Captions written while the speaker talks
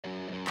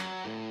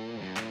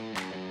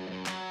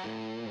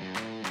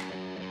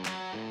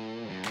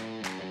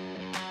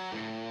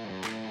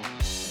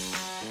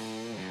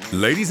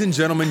Ladies and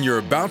gentlemen, you're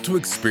about to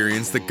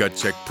experience the Gut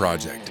Check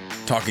Project,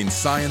 talking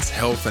science,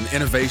 health, and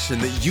innovation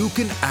that you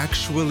can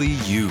actually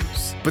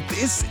use. But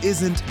this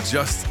isn't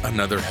just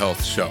another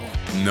health show.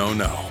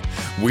 No.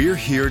 We're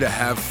here to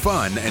have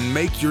fun and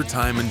make your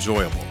time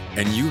enjoyable.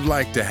 And you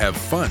like to have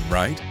fun,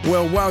 right?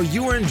 Well, while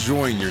you are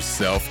enjoying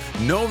yourself,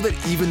 know that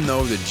even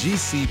though the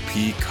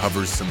GCP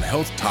covers some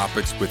health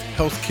topics with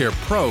healthcare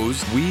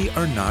pros, we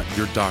are not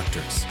your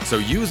doctors. So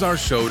use our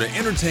show to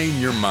entertain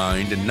your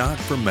mind and not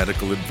for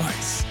medical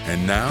advice.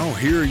 And now,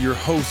 here are your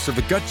hosts of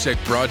the Gut Check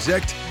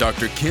Project,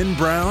 Dr. Ken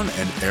Brown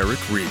and Eric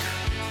Rieger.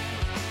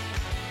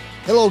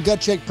 Hello, Gut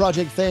Check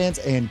Project fans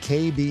and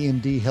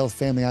KBMD Health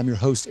family. I'm your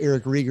host,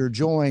 Eric Rieger,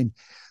 joined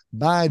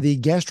by the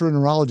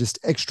gastroenterologist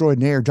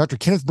extraordinaire, Dr.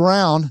 Kenneth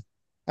Brown.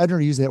 I've never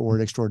used that word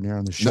extraordinaire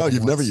on the show. No,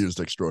 you've never used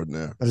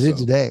extraordinaire. But I did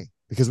today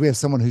because we have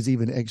someone who's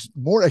even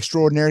more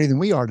extraordinary than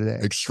we are today.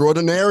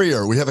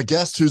 Extraordinarier. We have a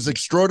guest who's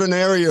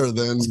extraordinarier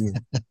than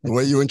the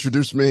way you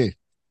introduced me.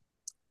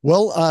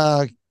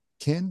 Well,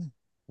 Ken,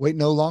 wait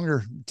no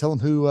longer. Tell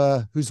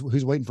them who's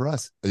waiting for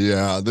us.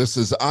 Yeah,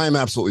 I'm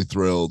absolutely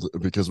thrilled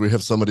because we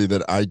have somebody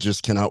that I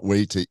just cannot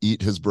wait to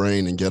eat his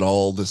brain and get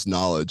all this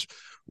knowledge.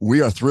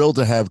 We are thrilled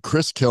to have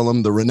Chris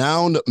Kilham, the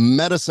renowned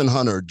medicine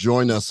hunter,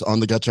 join us on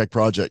the Gut Check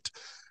Project.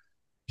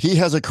 He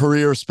has a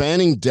career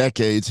spanning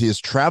decades. He has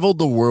traveled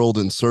the world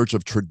in search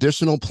of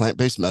traditional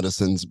plant-based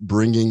medicines,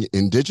 bringing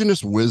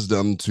indigenous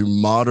wisdom to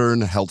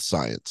modern health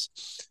science.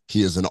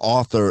 He is an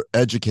author,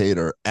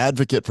 educator,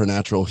 advocate for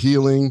natural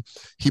healing.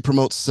 He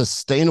promotes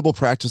sustainable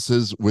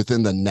practices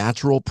within the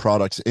natural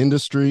products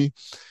industry.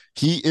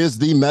 He is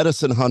the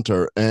medicine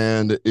hunter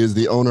and is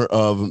the owner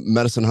of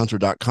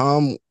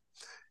medicinehunter.com.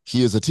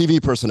 He is a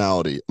TV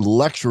personality,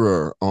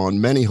 lecturer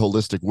on many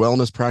holistic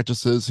wellness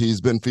practices.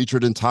 He's been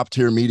featured in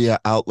top-tier media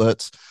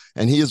outlets,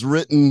 and he has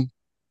written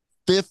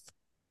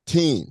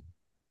 15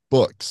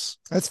 books.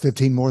 That's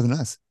 15 more than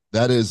us.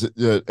 That is,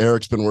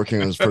 Eric's been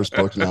working on his first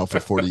book now for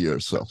 40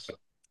 years,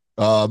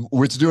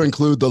 which do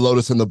include The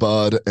Lotus in the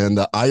Bud and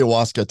the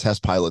Ayahuasca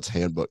Test Pilot's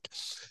Handbook.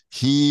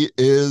 He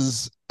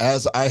is,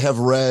 as I have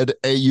read,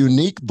 a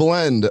unique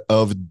blend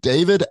of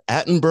David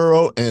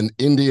Attenborough and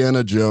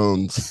Indiana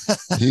Jones.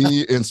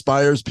 He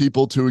inspires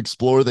people to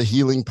explore the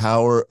healing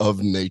power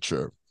of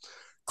nature.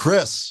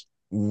 Chris,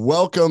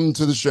 welcome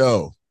to the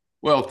show.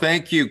 Well,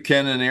 thank you,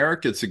 Ken and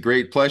Eric. It's a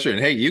great pleasure. And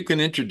hey, you can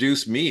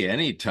introduce me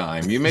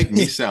anytime. You make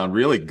me sound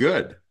really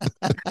good.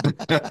 Well,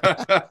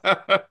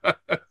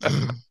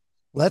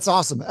 that's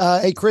awesome.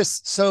 Hey, Chris,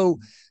 so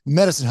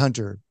medicine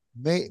hunter.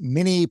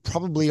 Many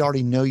probably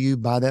already know you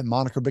by that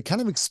moniker, but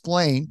kind of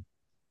explain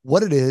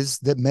what it is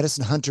that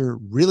Medicine Hunter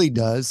really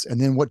does, and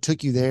then what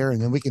took you there,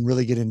 and then we can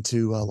really get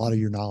into a lot of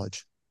your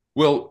knowledge.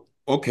 Well,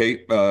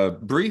 okay,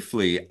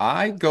 briefly,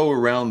 I go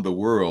around the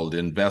world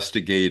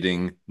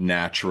investigating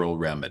natural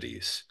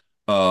remedies.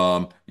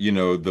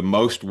 The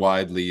most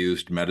widely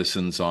used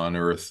medicines on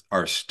Earth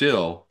are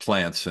still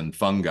plants and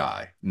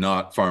fungi,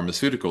 not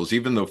pharmaceuticals,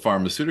 even though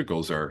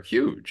pharmaceuticals are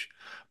huge.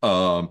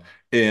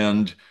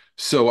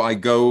 So I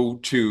go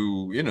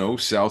to,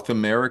 South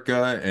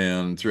America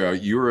and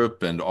throughout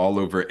Europe and all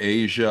over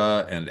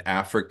Asia and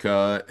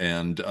Africa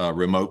and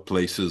remote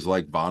places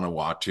like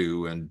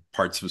Vanuatu and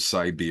parts of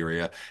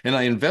Siberia. And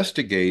I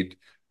investigate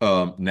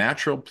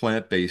natural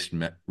plant-based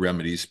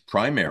remedies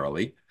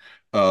primarily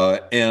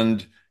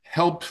and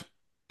help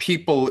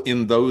people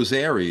in those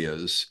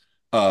areas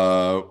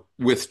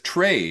with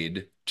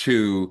trade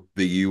to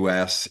the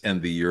US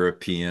and the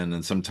European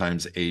and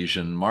sometimes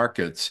Asian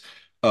markets.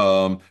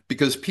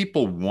 Because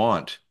people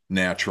want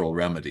natural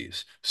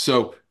remedies.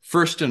 So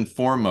first and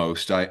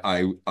foremost,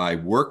 I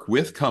work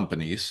with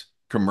companies,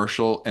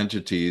 commercial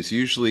entities,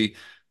 usually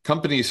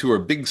companies who are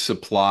big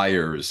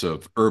suppliers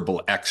of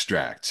herbal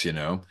extracts,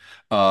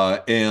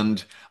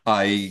 and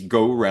I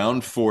go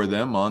around for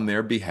them on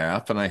their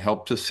behalf and I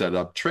help to set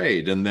up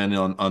trade. And then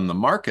on the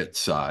market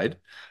side,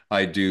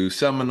 I do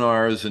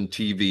seminars and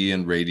TV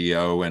and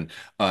radio and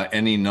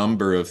any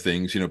number of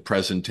things,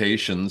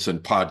 presentations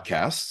and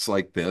podcasts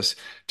like this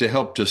to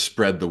help to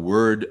spread the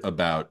word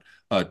about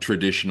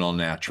traditional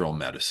natural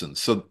medicine.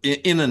 So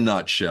in a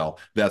nutshell,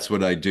 that's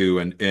what I do.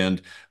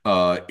 And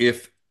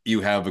if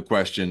you have a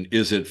question,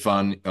 is it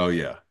fun? Oh,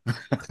 yeah.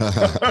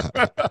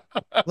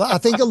 Well, I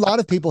think a lot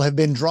of people have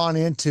been drawn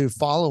into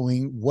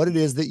following what it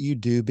is that you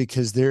do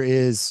because there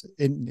is,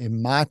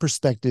 in my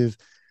perspective,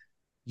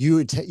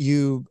 you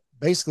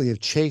basically have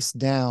chased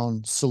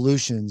down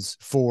solutions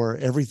for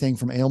everything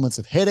from ailments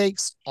of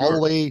headaches all the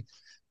way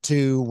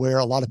to where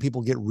a lot of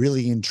people get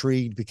really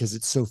intrigued because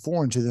it's so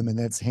foreign to them, and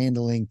that's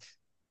handling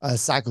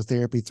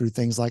psychotherapy through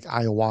things like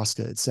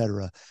ayahuasca, et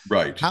cetera.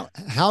 Right.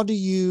 How do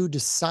you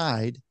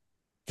decide?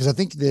 Because I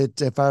think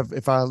that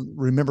if I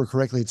remember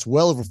correctly, it's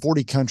well over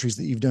 40 countries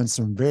that you've done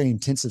some very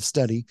intensive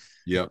study.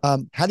 Yeah.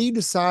 How do you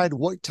decide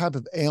what type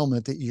of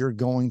ailment that you're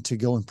going to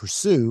go and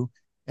pursue,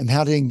 and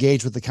how to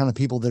engage with the kind of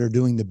people that are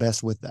doing the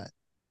best with that?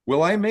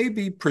 Well, I may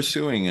be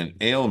pursuing an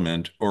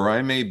ailment, or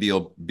I may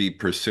be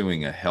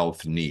pursuing a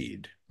health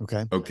need.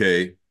 Okay.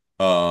 Okay.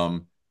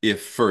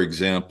 if, for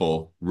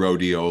example,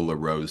 rhodiola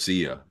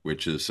rosea,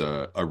 which is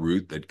a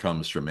root that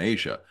comes from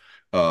Asia,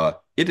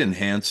 it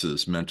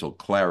enhances mental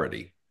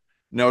clarity.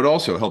 Now, it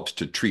also helps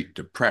to treat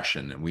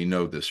depression, and we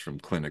know this from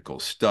clinical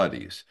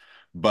studies.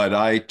 But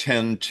I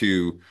tend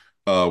to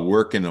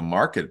work in a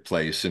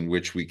marketplace in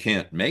which we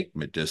can't make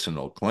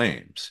medicinal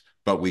claims,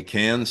 but we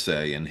can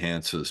say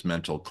enhances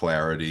mental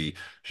clarity,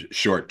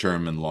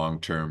 short-term and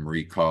long-term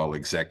recall,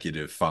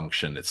 executive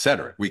function, et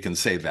cetera. We can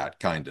say that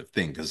kind of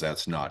thing because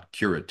that's not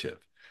curative.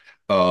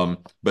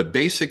 But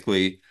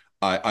basically,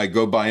 I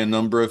go by a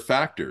number of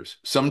factors.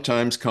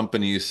 Sometimes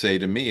companies say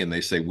to me, and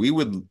they say, we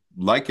would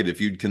like it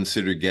if you'd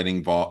consider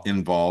getting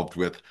involved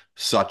with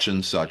such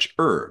and such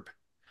herb.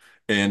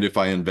 And if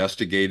I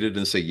investigate it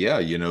and say,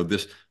 yeah,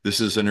 this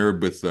is an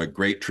herb with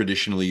great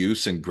traditional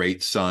use and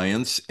great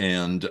science,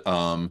 and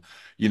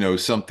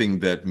something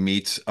that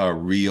meets a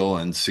real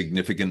and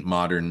significant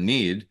modern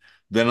need,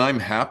 then I'm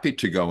happy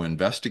to go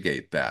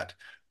investigate that.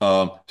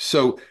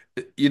 So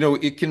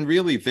it can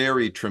really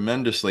vary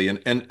tremendously,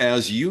 and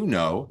as you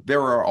know,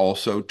 there are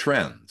also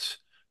trends.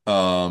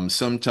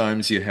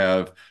 Sometimes you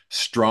have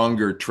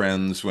stronger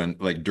trends when,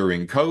 like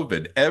during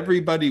COVID,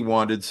 everybody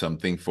wanted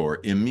something for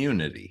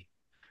immunity.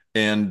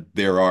 And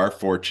there are,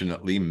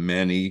 fortunately,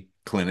 many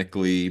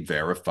clinically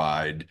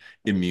verified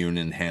immune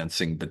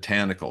enhancing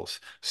botanicals.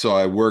 So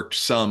I worked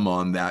some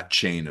on that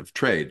chain of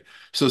trade.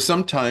 So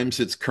sometimes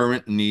it's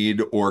current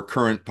need or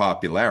current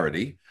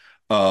popularity.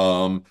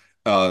 Um,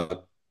 uh,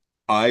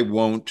 I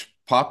won't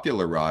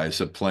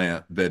popularize a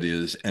plant that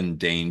is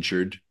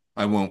endangered.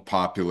 I won't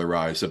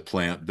popularize a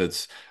plant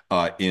that's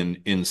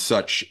in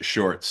such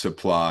short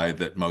supply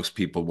that most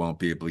people won't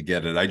be able to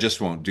get it. I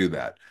just won't do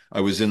that.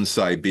 I was in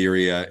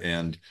Siberia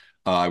and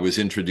I was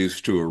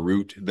introduced to a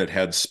root that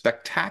had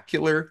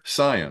spectacular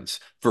science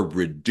for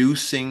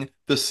reducing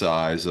the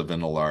size of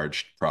an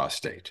enlarged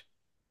prostate,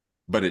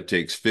 but it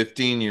takes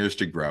 15 years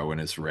to grow and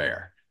it's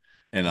rare.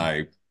 And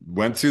I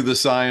went through the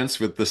science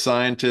with the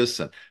scientists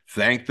and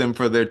thanked them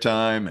for their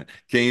time and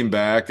came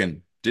back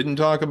and didn't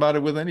talk about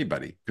it with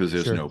anybody because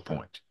there's Sure. no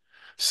point.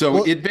 So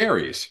Well, it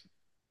varies.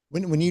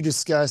 when you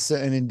discuss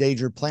an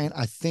endangered plant,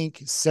 I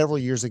think several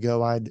years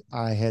ago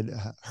I had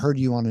heard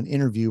you on an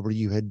interview where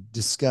you had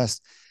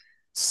discussed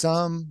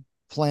some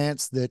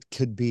plants that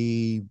could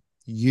be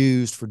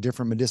used for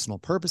different medicinal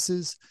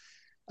purposes.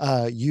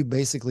 You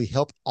basically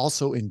help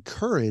also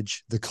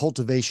encourage the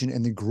cultivation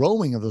and the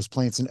growing of those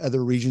plants in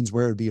other regions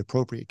where it would be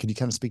appropriate. Could you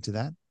kind of speak to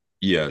that?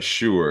 Yeah,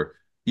 sure.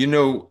 You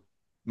know,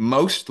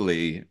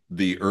 mostly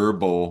the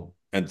herbal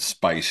and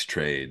spice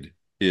trade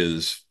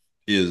is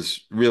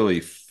really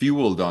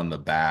fueled on the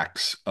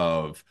backs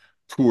of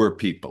poor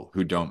people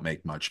who don't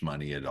make much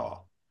money at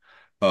all.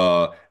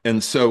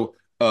 And so,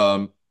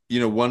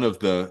 one of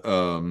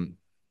the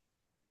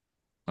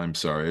I'm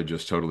sorry, I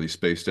just totally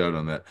spaced out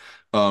on that.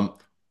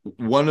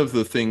 One of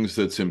the things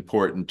that's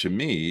important to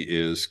me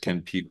is,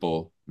 can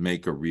people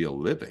make a real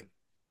living?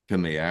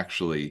 Can they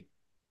actually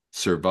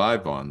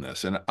survive on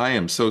this? And I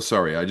am so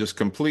sorry. I just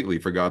completely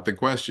forgot the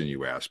question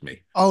you asked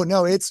me. Oh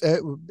no, it's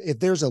if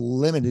there's a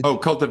limited, Oh,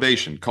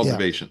 cultivation, yeah,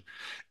 cultivation.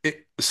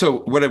 So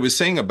what I was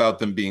saying about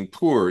them being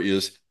poor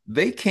is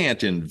they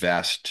can't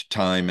invest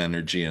time,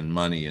 energy, and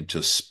money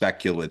into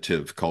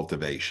speculative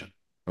cultivation.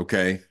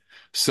 Okay.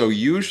 So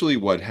usually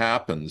what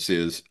happens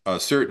is a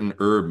certain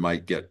herb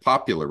might get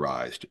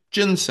popularized,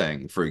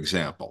 ginseng, for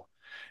example.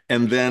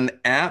 And then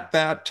at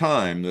that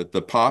time that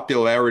the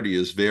popularity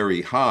is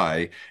very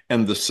high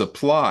and the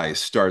supply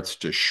starts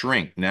to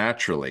shrink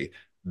naturally,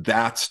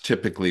 that's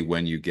typically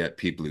when you get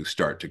people who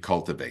start to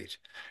cultivate.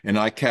 And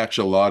I catch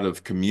a lot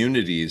of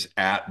communities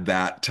at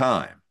that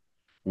time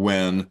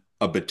when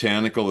a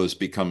botanical is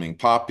becoming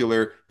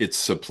popular, its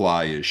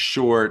supply is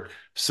short.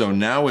 So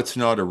now it's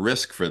not a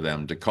risk for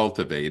them to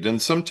cultivate.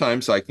 And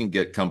sometimes I can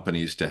get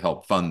companies to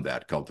help fund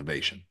that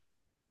cultivation.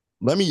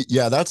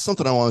 Yeah, that's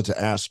something I wanted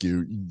to ask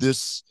you.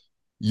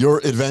 Your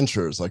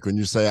adventures, like when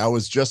you say, I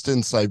was just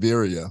in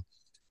Siberia,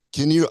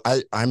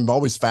 I'm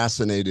always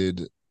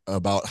fascinated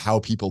about how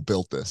people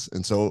built this.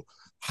 And so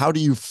how do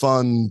you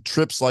fund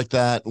trips like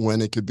that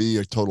when it could be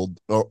a total,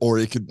 or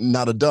it could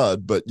not a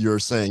dud, but you're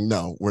saying,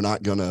 no, we're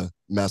not going to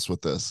mess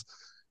with this.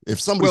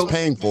 If somebody's Well,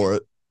 paying for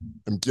it,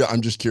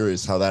 I'm just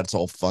curious how that's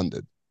all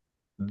funded.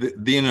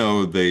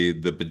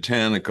 the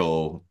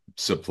botanical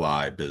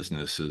supply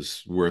business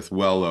is worth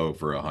well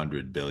over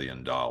 $100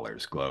 billion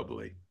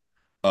globally.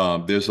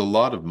 There's a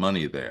lot of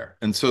money there.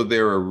 And so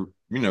there are,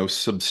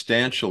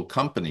 substantial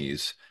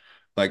companies.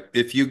 Like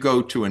if you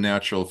go to a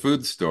natural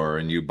food store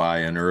and you buy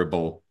an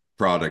herbal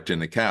product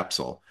in a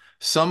capsule,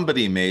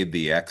 somebody made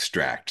the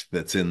extract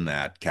that's in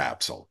that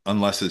capsule,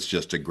 unless it's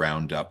just a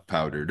ground up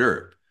powdered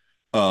herb.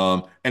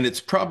 And it's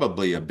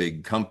probably a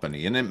big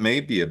company, and it may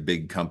be a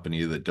big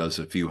company that does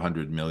a few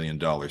 $100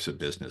 million of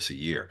business a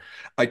year.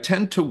 I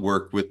tend to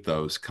work with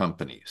those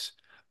companies,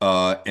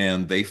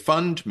 and they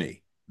fund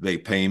me. They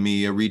pay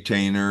me a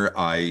retainer.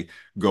 I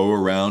go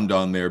around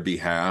on their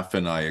behalf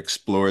and I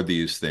explore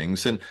these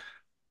things. And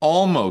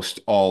almost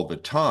all the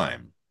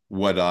time,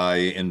 what I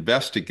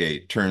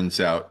investigate turns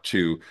out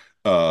to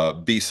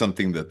be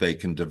something that they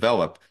can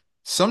develop.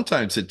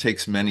 Sometimes it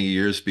takes many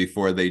years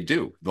before they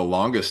do. The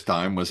longest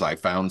time was I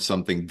found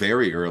something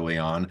very early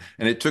on,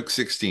 and it took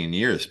 16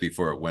 years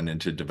before it went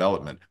into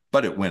development,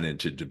 but it went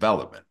into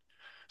development.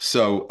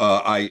 So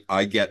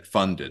I get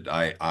funded.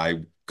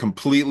 I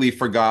completely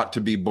forgot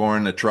to be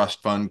born a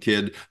trust fund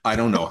kid. I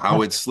don't know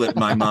how it slipped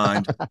my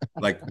mind.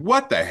 Like,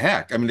 what the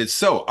heck? I mean, it's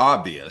so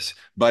obvious.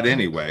 But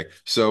anyway,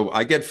 so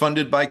I get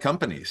funded by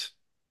companies.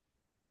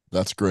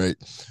 That's great.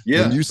 When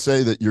Yeah. you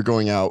say that you're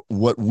going out,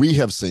 what we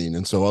have seen,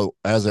 and so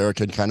as Eric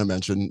had kind of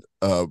mentioned,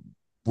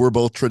 we're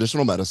both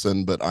traditional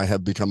medicine, but I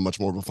have become much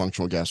more of a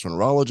functional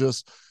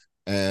gastroenterologist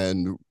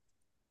and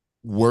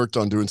worked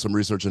on doing some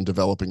research and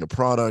developing a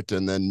product.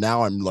 And then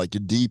now I'm like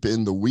deep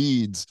in the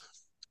weeds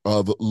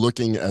of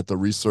looking at the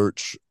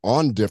research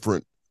on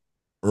different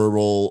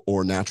herbal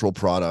or natural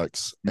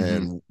products Mm-hmm.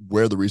 and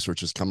where the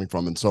research is coming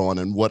from and so on.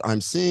 And what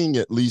I'm seeing,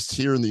 at least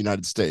here in the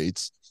United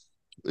States,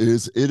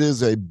 is it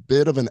is a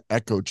bit of an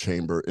echo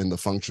chamber in the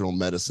functional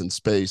medicine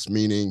space,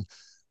 meaning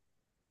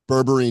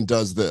berberine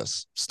does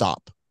this,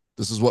 stop.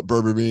 This is what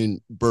berberine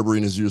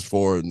is used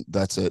for, and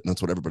that's it. And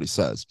that's what everybody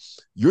says.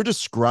 You're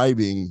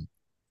describing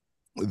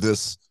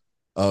this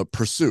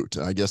pursuit.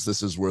 I guess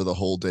this is where the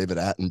whole David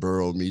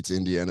Attenborough meets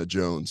Indiana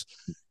Jones.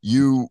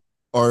 You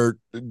are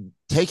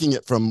taking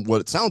it from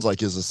what it sounds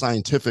like is a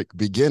scientific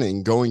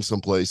beginning, going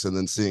someplace and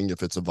then seeing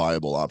if it's a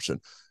viable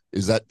option.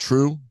 Is that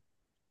true?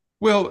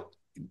 Well,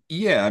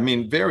 yeah, I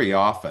mean, very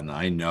often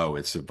I know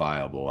it's a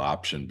viable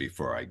option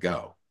before I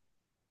go.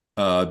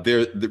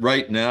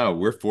 Right now,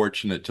 we're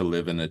fortunate to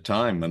live in a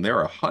time when there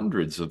are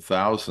hundreds of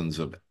thousands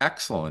of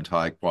excellent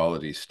high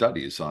quality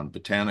studies on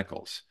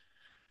botanicals.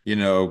 You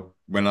know,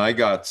 when I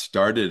got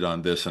started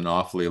on this an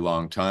awfully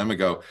long time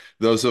ago,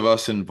 those of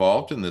us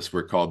involved in this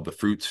were called the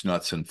fruits,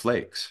 nuts, and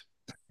flakes.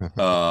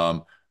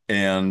 Um,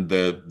 and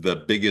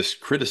the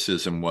biggest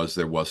criticism was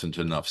there wasn't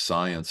enough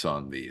science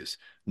on these.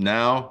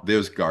 Now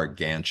there's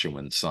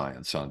gargantuan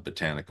science on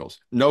botanicals.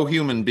 No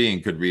human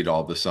being could read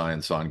all the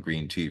science on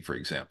green tea, for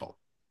example.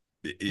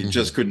 It Mhm.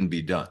 just couldn't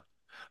be done.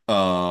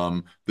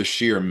 The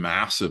sheer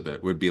mass of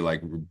it would be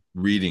like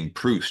reading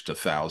Proust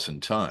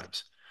 1,000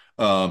 times.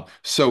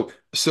 So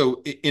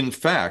in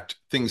fact,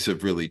 things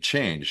have really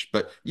changed.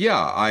 But yeah,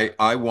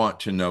 I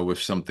want to know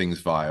if something's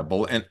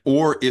viable and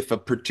or if a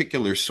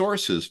particular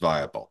source is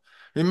viable.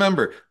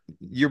 Remember,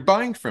 you're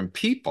buying from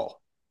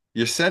people.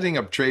 You're setting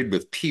up trade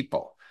with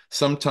people.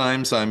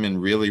 Sometimes I'm in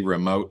really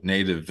remote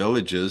native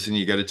villages, and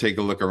you got to take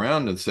a look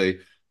around and say,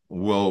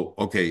 well,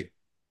 okay,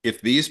 if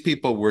these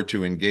people were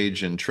to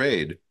engage in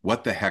trade,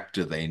 what the heck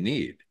do they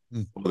need?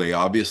 Mm. Well, they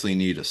obviously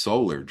need a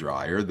solar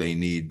dryer. They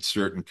need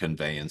certain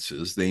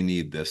conveyances. They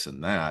need this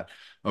and that.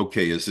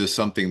 Okay, is this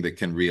something that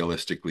can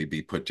realistically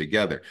be put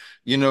together?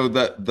 You know,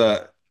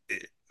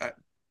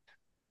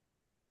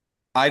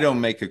 I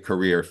don't make a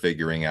career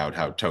figuring out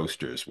how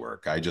toasters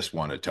work. I just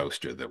want a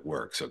toaster that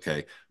works,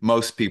 okay?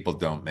 Most people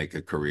don't make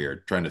a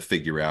career trying to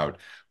figure out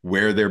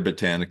where their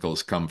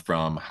botanicals come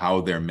from,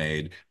 how they're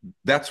made.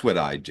 That's what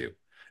I do.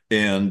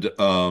 And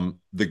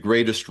the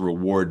greatest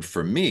reward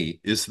for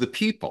me is the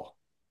people.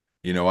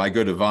 You know, I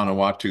go to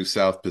Vanuatu,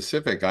 South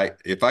Pacific.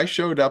 If I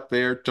showed up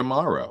there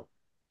tomorrow,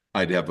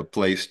 I'd have a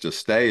place to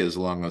stay as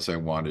long as I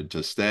wanted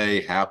to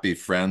stay, happy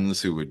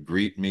friends who would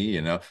greet me.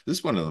 You know, this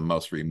is one of the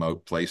most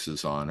remote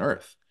places on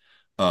earth.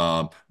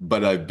 But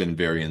I've been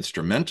very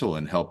instrumental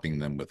in helping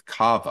them with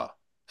kava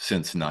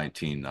since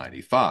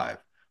 1995,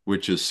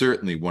 which is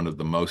certainly one of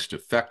the most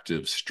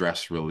effective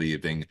stress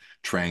relieving,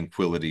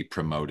 tranquility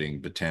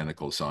promoting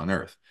botanicals on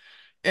earth.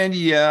 And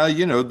yeah,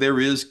 you know, there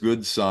is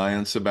good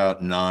science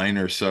about nine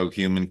or so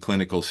human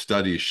clinical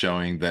studies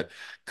showing that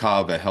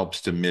kava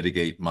helps to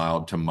mitigate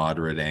mild to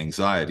moderate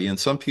anxiety. And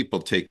some people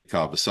take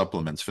kava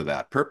supplements for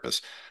that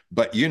purpose.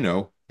 But, you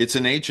know, it's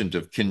an agent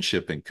of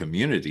kinship and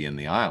community in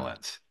the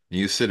islands.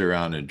 You sit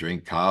around and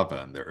drink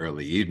kava in the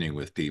early evening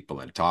with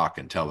people and talk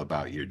and tell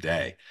about your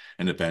day,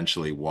 and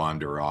eventually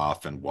wander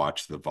off and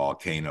watch the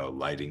volcano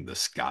lighting the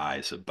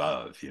skies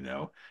above, you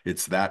know.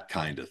 It's that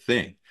kind of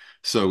thing.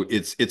 So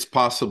it's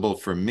possible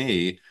for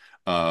me.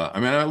 I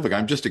mean, look,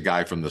 I'm just a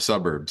guy from the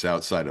suburbs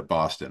outside of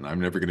Boston. I'm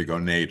never going to go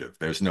native.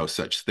 There's no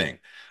such thing.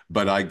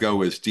 But I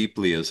go as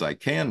deeply as I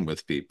can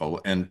with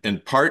people.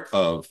 And part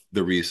of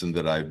the reason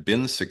that I've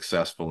been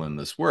successful in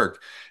this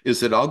work is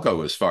that I'll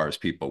go as far as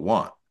people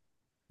want.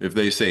 If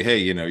they say, hey,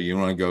 you know, you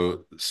want to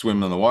go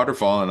swim in the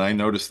waterfall, and I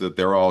notice that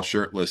they're all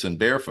shirtless and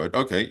barefoot,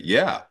 okay,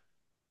 yeah,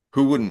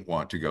 who wouldn't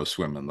want to go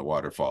swim in the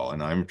waterfall?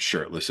 And I'm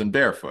shirtless and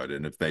barefoot.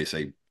 And if they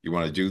say, you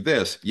want to do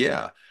this?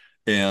 Yeah.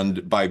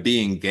 And by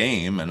being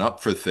game and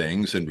up for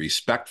things and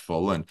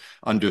respectful and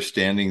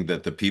understanding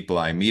that the people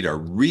I meet are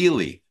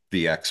really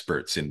the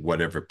experts in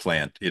whatever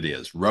plant it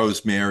is,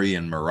 rosemary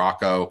in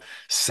Morocco,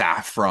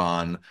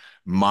 saffron,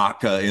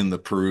 maca in the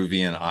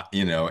Peruvian,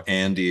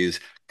 Andes,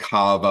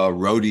 kava,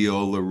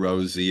 rhodiola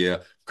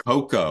rosea,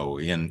 cocoa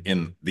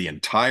in the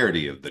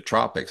entirety of the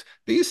tropics.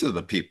 These are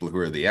the people who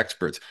are the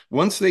experts.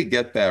 Once they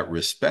get that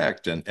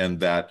respect and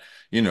that,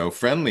 you know,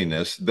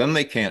 friendliness, then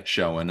they can't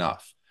show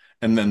enough.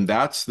 And then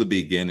that's the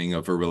beginning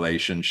of a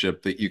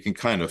relationship that you can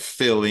kind of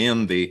fill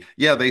in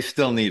yeah, they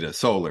still need a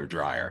solar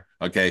dryer.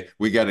 Okay.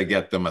 We got to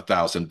get them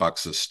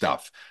 $1,000 of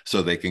stuff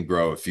so they can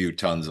grow a few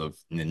tons of,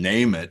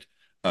 name it,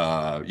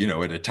 at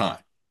a time.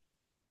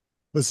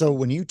 But so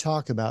when you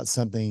talk about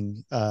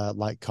something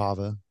like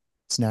kava,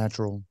 it's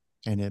natural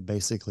and it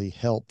basically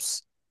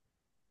helps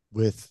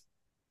with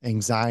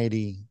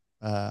anxiety,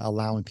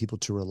 allowing people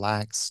to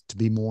relax, to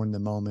be more in the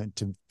moment,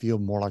 to feel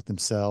more like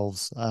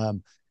themselves.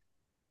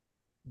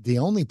 The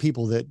only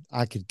people that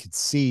I could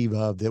conceive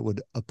of that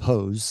would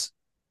oppose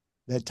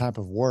that type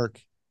of work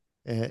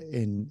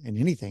in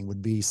anything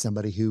would be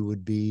somebody who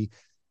would be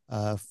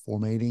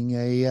formatting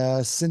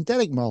a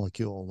synthetic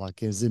molecule,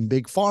 like is in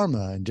big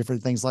pharma and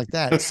different things like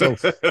that. So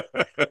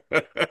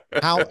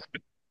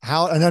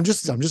how and I'm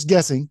just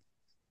guessing,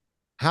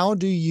 how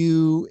do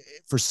you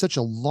for such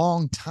a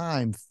long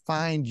time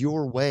find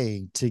your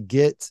way to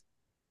get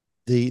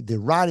the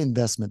right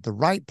investment, the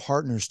right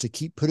partners to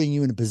keep putting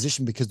you in a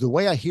position? Because the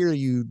way I hear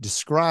you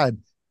describe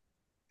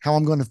how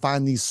I'm going to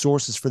find these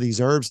sources for these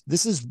herbs,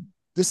 this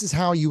is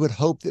how you would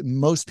hope that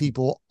most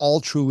people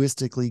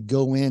altruistically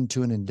go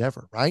into an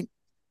endeavor, right?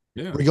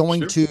 Yeah, We're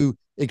going sure. to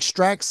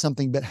extract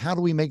something, but how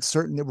do we make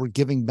certain that we're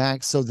giving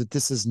back so that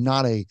this is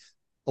not a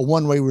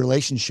one-way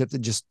relationship that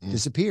just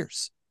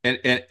disappears? And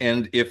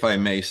if I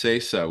may say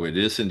so,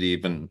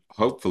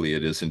 hopefully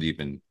it isn't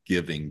even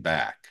giving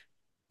back.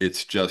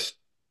 It's just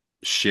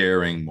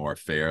sharing more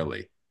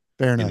fairly.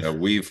 Fair You know,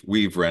 enough.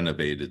 we've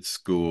renovated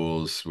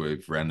schools,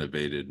 we've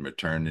renovated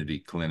maternity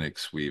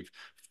clinics, we've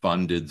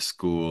funded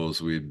schools,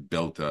 we've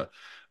built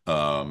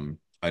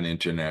an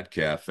internet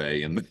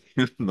cafe in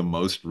in the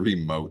most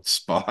remote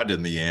spot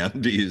in the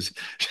Andes.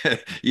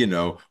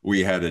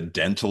 We had a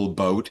dental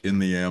boat in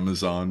the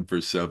Amazon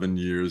for 7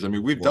 years. I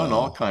mean, we've done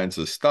all Wow. kinds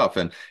of stuff,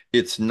 and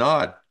it's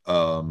not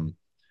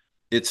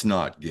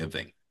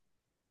giving,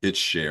 it's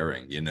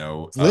sharing,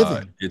 It's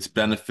living. it's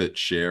benefit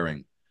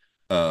sharing,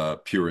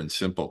 pure and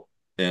simple.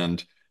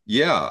 And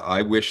yeah,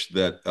 I wish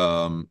that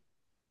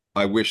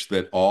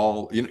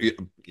all,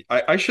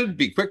 I should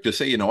be quick to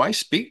say, I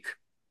speak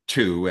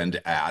to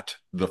and at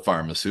the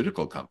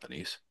pharmaceutical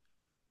companies,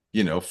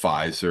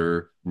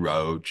 Pfizer,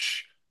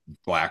 Roche,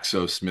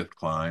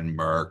 GlaxoSmithKline,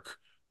 Merck,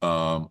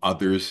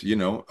 others,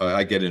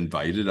 I get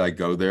invited, I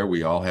go there,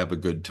 we all have a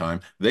good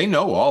time. They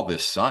know all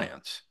this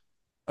science.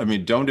 I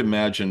mean, don't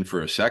imagine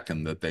for a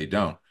second that they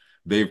don't.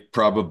 They've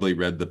probably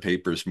read the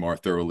papers more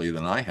thoroughly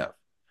than I have.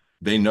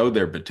 They know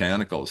their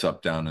botanicals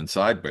up, down, and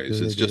sideways. Sure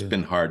they It's just do.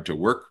 been hard to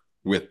work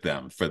with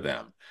them for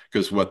them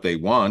because what they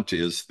want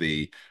is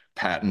the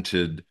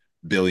patented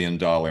 $1 billion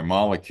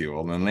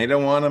molecule, and they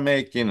don't want to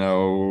make,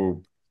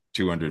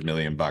 200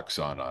 million bucks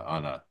on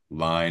a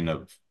line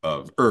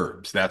of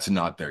herbs. That's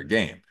not their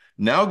game.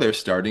 Now they're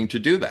starting to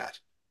do that.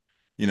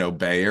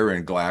 Bayer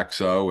and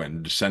Glaxo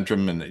and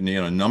Centrum and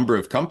a number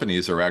of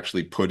companies are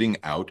actually putting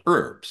out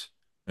herbs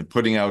and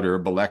putting out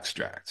herbal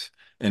extracts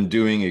and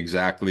doing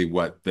exactly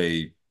what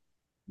they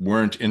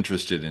weren't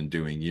interested in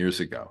doing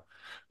years ago.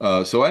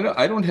 So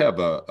I don't have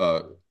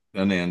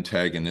an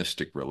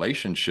antagonistic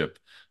relationship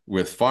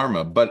with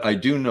pharma, but I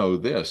do know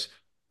this: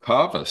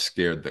 Kava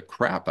scared the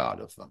crap out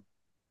of them.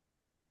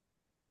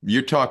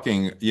 You're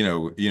talking,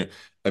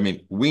 I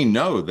mean, we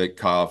know that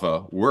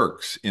kava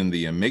works in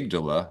the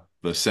amygdala,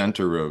 the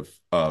center of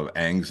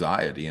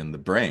anxiety in the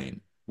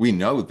brain. We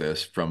know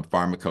this from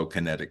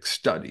pharmacokinetic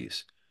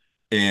studies.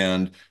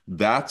 And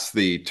that's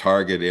the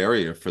target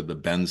area for the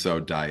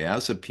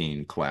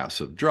benzodiazepine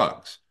class of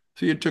drugs.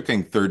 So you're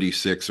talking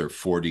 36 or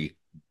 40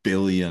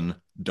 billion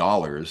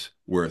dollars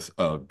worth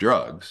of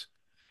drugs.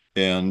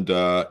 And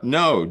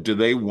no, do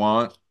they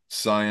want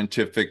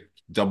scientific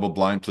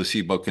double-blind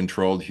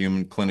placebo-controlled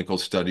human clinical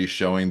studies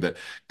showing that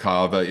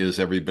kava is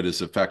every bit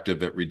as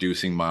effective at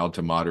reducing mild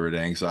to moderate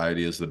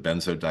anxiety as the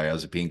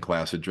benzodiazepine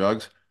class of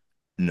drugs?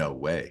 No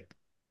way.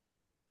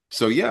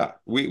 So yeah,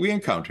 we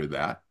encounter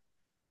that.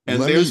 And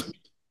Let me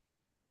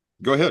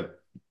go ahead.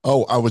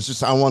 Oh, I want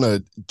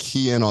to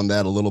key in on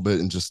that a little bit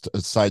and just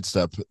a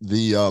sidestep.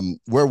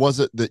 Where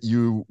was it that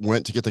you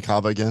went to get the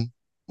kava again?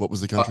 What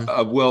was the country?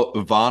 Well,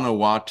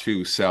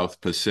 Vanuatu, South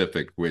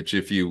Pacific, which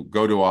if you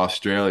go to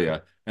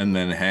Australia and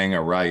then hang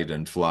a right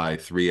and fly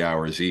 3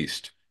 hours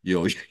east,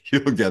 you'll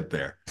you'll get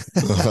there.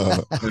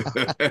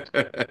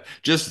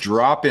 Just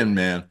drop in,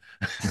 man.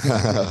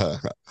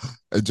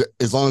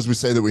 As long as we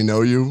say that we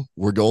know you,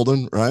 we're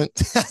golden, right?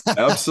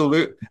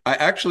 Absolute.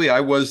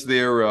 I was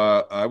there.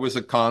 I was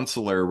a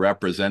consular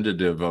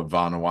representative of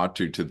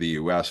Vanuatu to the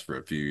U.S. for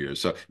a few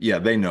years. So yeah,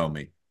 they know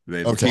me.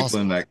 The That's Okay.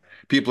 people in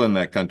awesome.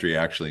 that country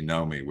actually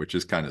know me, which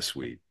is kind of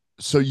sweet.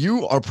 So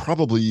you are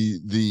probably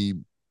the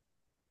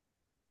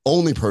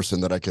only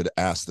person that I could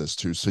ask this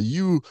to. So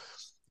you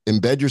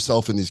embed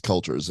yourself in these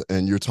cultures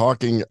and you're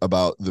talking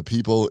about the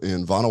people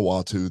in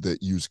Vanuatu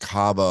that use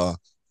kava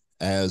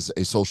as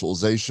a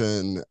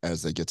socialization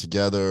as they get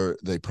together.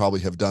 They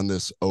probably have done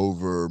this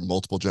over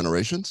multiple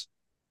generations.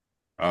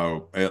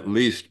 Oh, at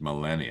least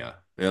millennia.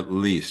 At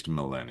least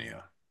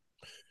millennia.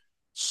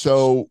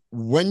 So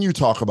when you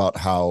talk about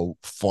how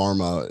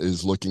pharma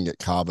is looking at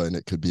kava and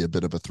it could be a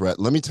bit of a threat,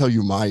 let me tell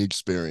you my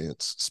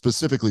experience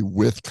specifically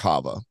with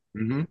kava.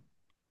 Mm-hmm.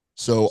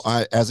 So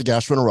I, as a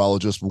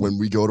gastroenterologist, when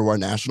we go to our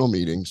national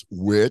meetings,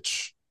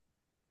 which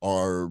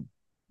are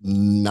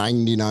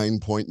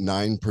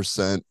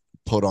 99.9%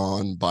 put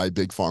on by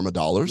big pharma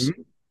dollars.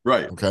 Mm-hmm.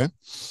 Right. Okay.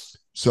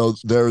 So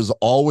there's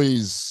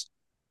always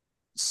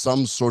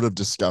some sort of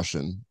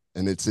discussion,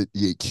 and it's a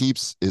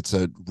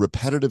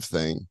repetitive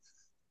thing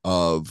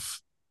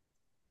of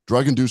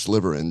drug induced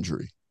liver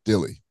injury,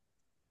 DILI.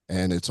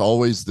 And it's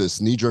always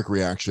this knee jerk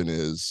reaction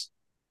is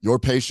your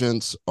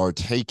patients are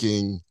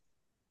taking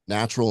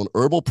natural and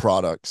herbal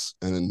products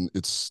and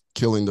it's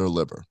killing their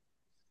liver.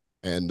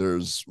 And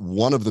there's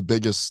one of the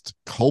biggest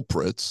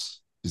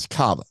culprits is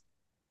kava.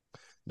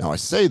 Now I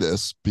say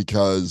this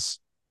because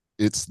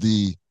it's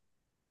the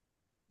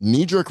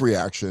knee jerk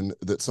reaction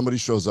that somebody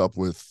shows up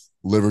with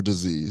liver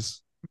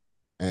disease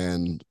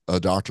and a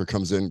doctor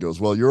comes in and goes,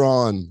 well, you're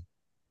on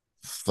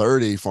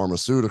 30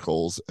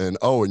 pharmaceuticals and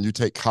oh, and you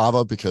take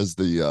kava because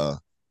the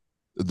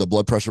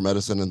blood pressure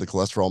medicine and the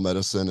cholesterol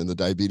medicine and the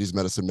diabetes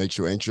medicine makes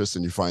you anxious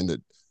and you find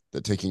that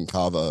taking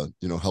kava,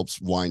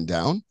 helps wind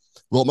down.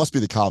 Well, it must be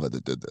the kava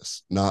that did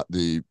this, not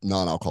the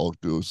non-alcoholic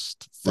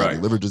induced fatty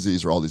Right. liver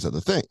disease or all these other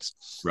things.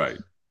 Right.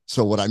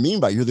 So what I mean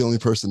by you're the only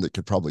person that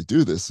could probably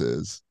do this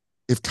is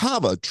if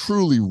kava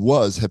truly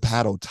was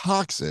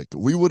hepatotoxic,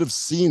 we would have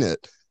seen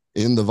it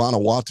in the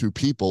Vanuatu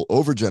people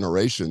over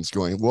generations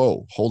going,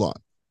 whoa, hold on.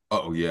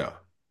 Oh yeah.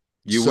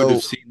 You would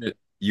have So seen it.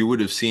 You would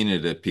have seen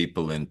it at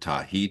people in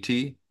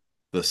Tahiti,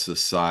 the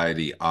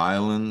Society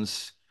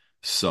Islands,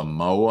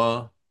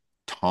 Samoa,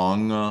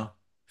 Tonga,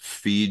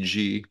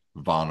 Fiji,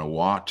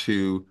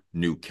 Vanuatu,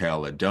 New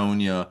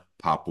Caledonia,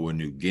 Papua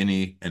New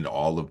Guinea, and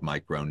all of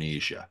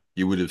Micronesia.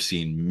 You would have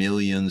seen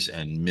millions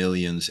and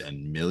millions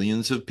and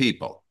millions of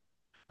people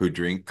who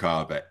drink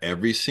kava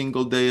every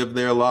single day of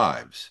their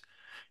lives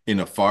in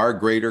a far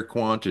greater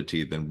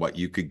quantity than what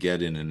you could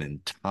get in an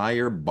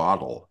entire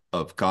bottle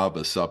of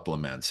kava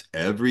supplements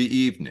every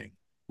evening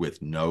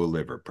with no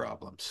liver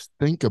problems.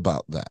 think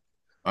about that.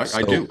 I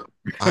So do.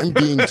 I'm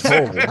being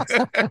told,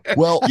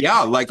 well,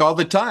 Yeah, like all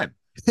the time.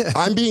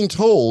 I'm being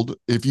told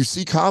if you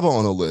see kava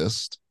on a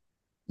list,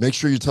 make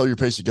sure you tell your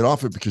patient to get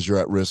off it because you're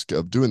at risk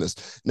of doing this.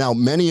 Now,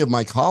 many of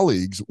my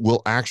colleagues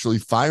will actually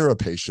fire a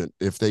patient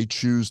if they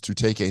choose to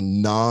take a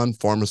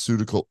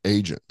non-pharmaceutical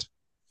agent.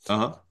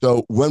 Uh-huh.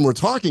 So when we're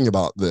talking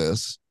about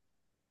this,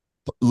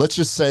 let's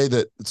just say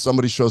that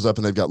somebody shows up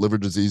and they've got liver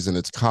disease and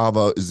it's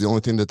kava is the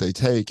only thing that they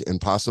take and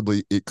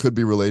possibly it could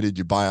be related.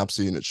 You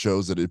biopsy and it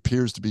shows that it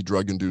appears to be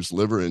drug-induced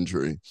liver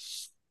injury.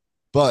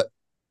 But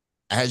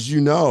as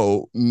you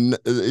know,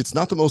 it's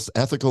not the most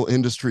ethical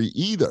industry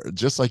either.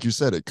 Just like you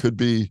said, it could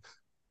be,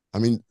 I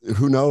mean,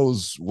 who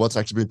knows what's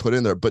actually being put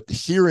in there. But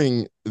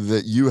hearing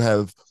that you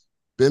have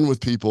been with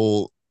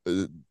people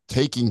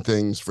taking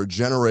things for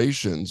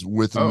generations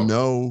with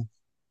Oh,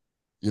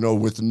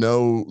 with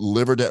no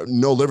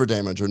liver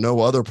damage or no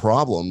other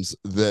problems,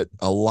 that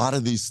a lot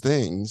of these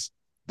things,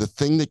 the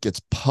thing that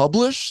gets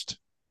published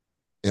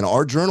in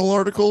our journal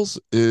articles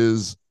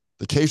is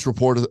the case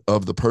report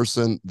of the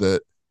person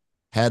that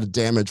had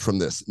damage from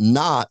this,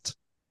 not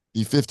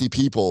the 50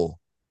 people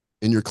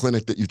in your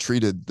clinic that you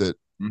treated that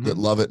mhm.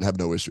 love it and have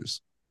no issues.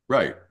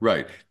 Right,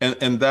 right.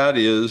 And that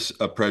is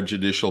a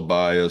prejudicial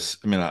bias.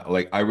 I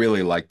mean, I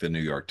really like the New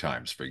York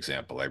Times, for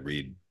example. I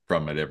read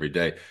from it every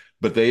day,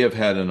 but they have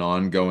had an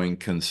ongoing,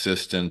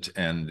 consistent,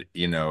 and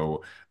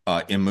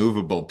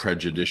immovable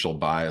prejudicial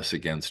bias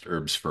against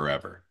herbs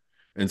forever.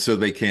 And so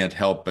they can't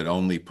help but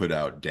only put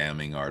out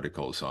damning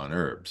articles on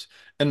herbs.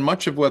 And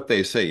much of what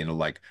they say,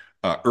 like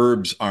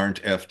herbs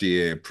aren't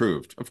FDA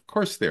approved. Of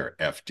course they're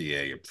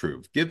FDA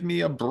approved. Give me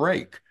a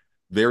break.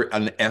 They're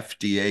an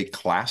FDA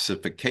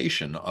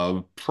classification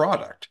of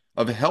product,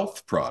 of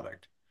health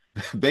product.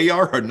 They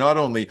are not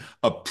only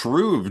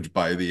approved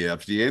by the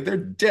FDA, they're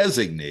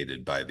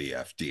designated by the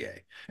FDA.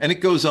 And it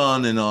goes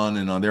on and on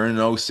and on. There are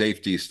no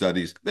safety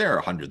studies. There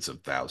are hundreds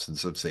of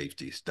thousands of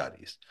safety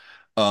studies.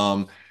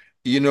 Um,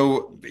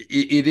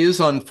 it is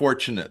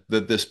unfortunate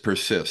that this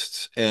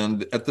persists.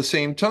 And at the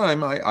same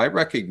time, I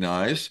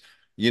recognize,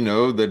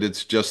 that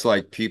it's just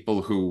like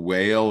people who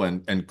wail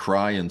and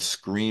cry and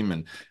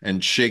scream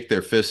and shake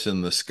their fists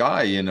in the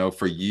sky,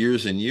 for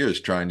years and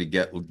years trying to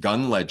get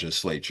gun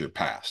legislature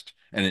passed.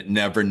 And it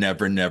never,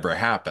 never, never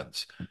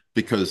happens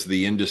because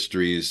the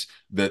industries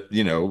that,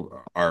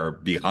 are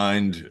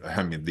behind,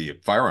 I mean, the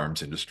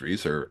firearms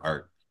industries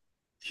are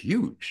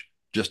huge,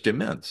 just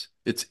immense.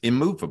 It's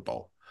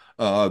immovable.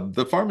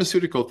 The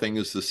pharmaceutical thing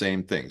is the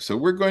same thing. So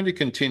we're going to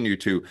continue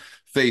to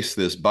face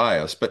this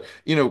bias. But,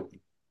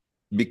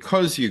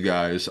 because you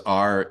guys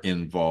are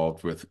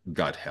involved with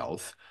gut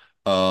health,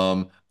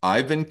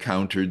 I've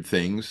encountered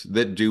things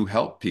that do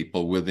help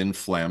people with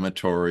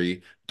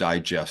inflammatory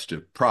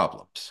digestive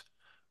problems.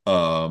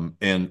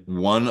 And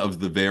one of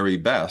the very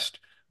best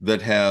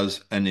that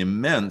has an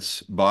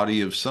immense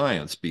body of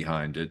science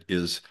behind it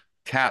is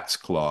cat's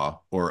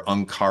claw or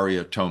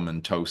Uncaria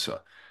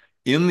tomentosa.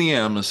 In the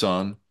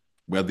Amazon,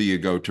 whether you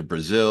go to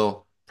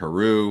Brazil,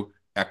 Peru,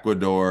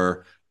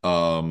 Ecuador,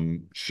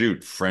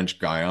 French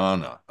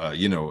Guiana,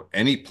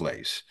 any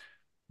place,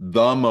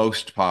 the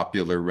most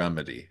popular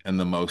remedy and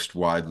the most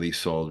widely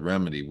sold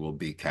remedy will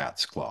be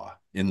cat's claw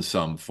in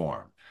some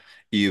form,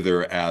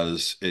 either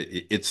as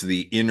it's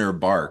the inner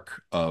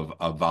bark of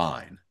a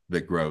vine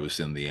that grows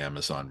in the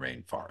Amazon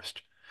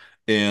rainforest.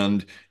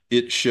 And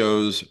it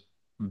shows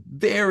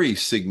very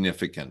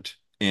significant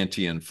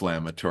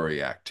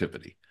anti-inflammatory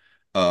activity.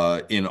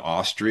 In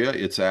Austria,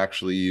 it's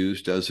actually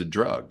used as a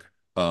drug.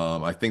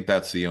 I think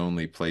that's the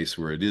only place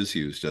where it is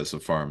used as a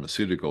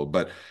pharmaceutical,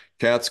 but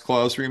cat's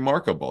claw is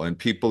remarkable, and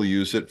people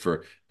use it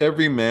for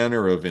every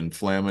manner of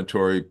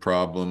inflammatory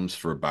problems,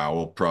 for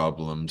bowel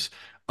problems,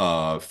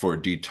 for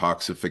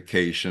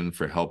detoxification,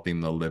 for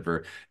helping the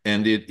liver,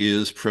 and it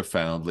is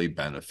profoundly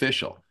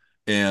beneficial.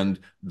 And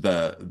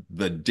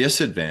the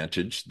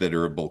disadvantage that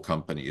herbal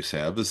companies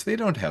have is they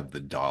don't have the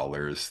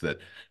dollars that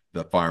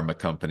the pharma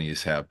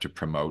companies have to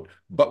promote,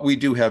 but we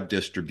do have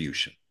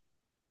distribution.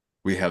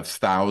 We have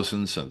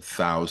thousands and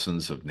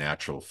thousands of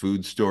natural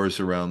food stores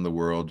around the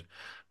world.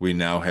 We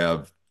now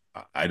have,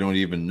 I don't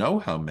even know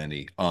how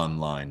many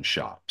online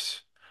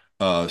shops.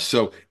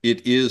 So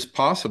it is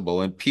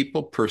possible, and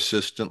people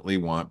persistently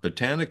want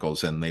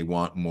botanicals, and they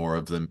want more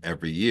of them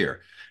every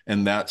year.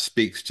 And that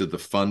speaks to the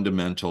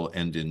fundamental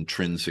and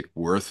intrinsic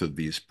worth of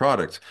these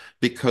products,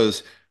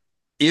 because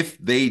if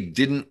they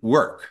didn't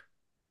work,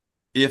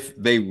 if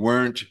they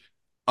weren't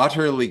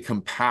utterly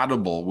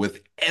compatible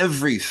with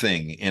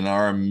everything in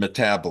our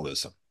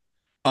metabolism,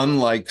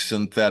 unlike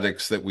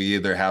synthetics that we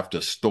either have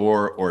to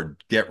store or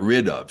get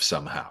rid of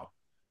somehow.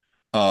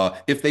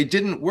 If they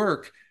didn't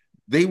work,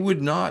 they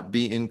would not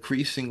be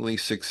increasingly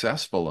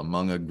successful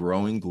among a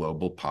growing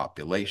global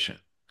population,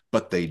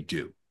 but they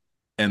do.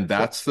 And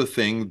that's the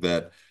thing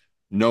that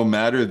no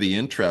matter the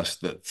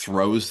interest that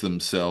throws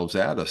themselves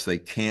at us, they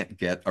can't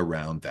get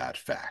around that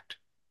fact.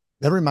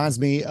 That reminds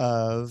me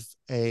of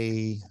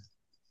I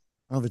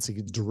don't know if it's a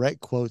direct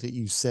quote that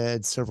you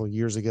said several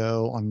years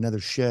ago on another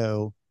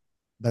show,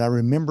 but I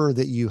remember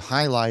that you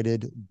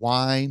highlighted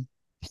why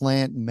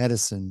plant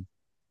medicine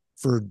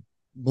for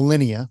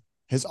millennia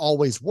has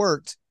always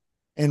worked,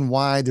 and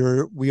why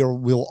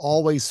we'll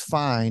always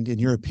find, in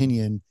your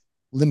opinion,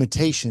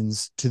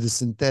 limitations to the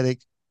synthetic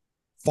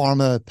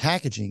pharma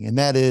packaging. And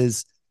that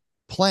is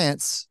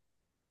plants,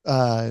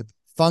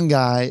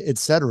 fungi,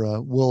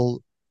 etc.,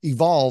 will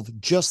evolve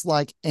just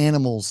like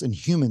animals and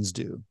humans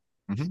do.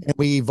 Mm-hmm. And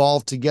we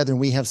evolve together, and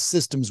we have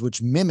systems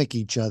which mimic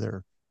each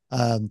other.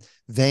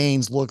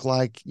 Veins look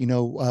like,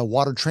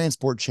 water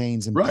transport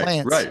chains and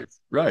plants.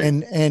 Right.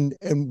 And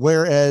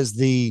whereas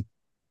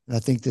I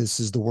think this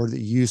is the word that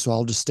you use, so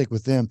I'll just stick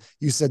with them.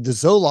 You said the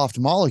Zoloft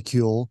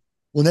molecule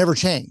will never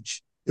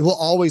change. It will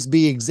always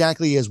be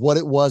exactly as what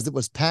it was that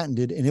was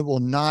patented, and it will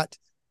not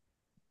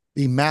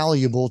be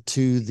malleable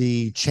to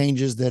the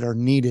changes that are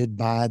needed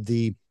by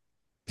the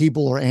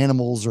people or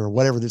animals or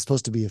whatever that's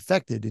supposed to be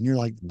affected. And you're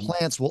like,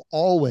 plants will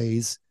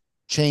always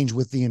change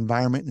with the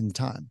environment and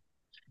time.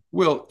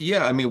 Well,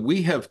 yeah, I mean,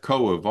 we have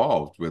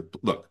co-evolved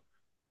look,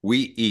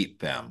 we eat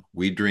them,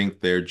 we drink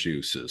their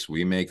juices,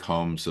 we make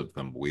homes of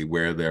them, we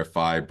wear their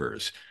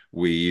fibers,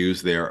 we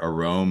use their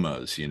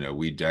aromas,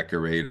 we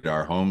decorate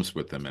our homes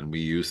with them, and we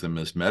use them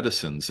as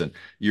medicines. And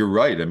you're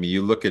right. I mean,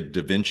 you look at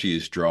Da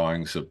Vinci's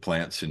drawings of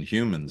plants and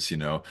humans,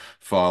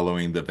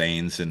 following the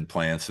veins in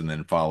plants and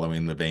then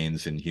following the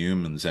veins in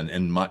humans,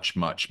 and much,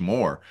 much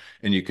more.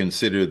 And you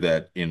consider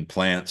that in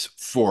plants,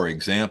 for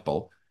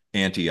example,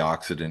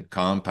 antioxidant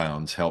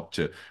compounds help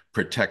to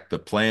protect the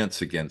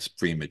plants against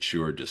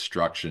premature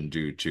destruction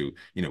due to,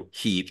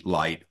 heat,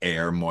 light,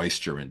 air,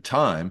 moisture, and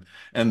time.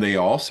 And they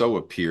also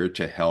appear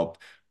to help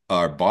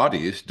our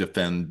bodies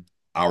defend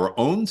our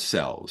own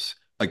cells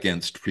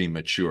against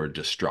premature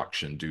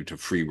destruction due to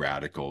free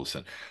radicals.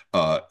 And,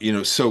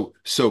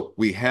 so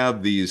we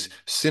have these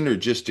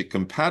synergistic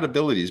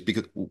compatibilities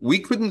because we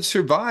couldn't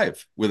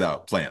survive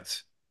without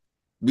plants.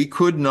 We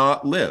could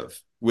not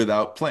live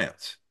without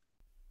plants.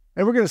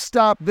 And we're going to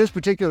stop this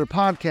particular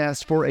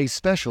podcast for a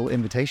special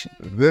invitation.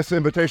 This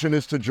invitation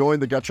is to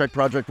join the Gut Check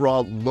Project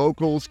Raw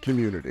Locals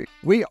community.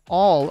 We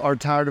all are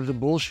tired of the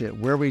bullshit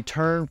where we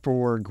turn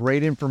for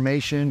great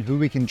information, who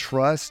we can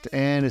trust,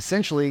 and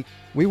essentially,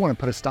 we want to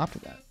put a stop to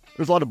that.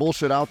 There's a lot of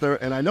bullshit out there,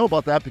 and I know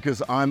about that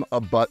because I'm a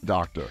butt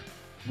doctor.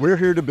 We're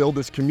here to build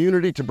this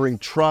community to bring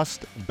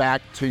trust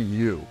back to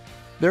you.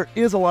 There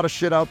is a lot of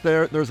shit out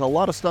there. There's a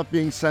lot of stuff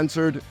being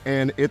censored,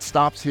 and it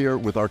stops here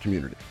with our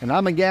community. And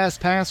I'm a gas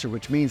passer,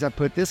 which means I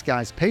put this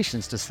guy's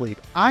patience to sleep.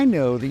 I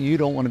know that you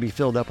don't want to be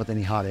filled up with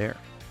any hot air.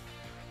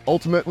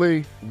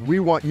 Ultimately, we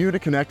want you to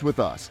connect with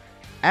us.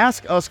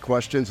 Ask us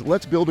questions.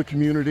 Let's build a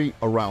community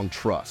around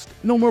trust.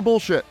 No more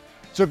bullshit.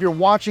 So if you're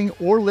watching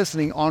or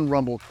listening on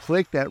Rumble,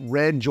 click that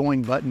red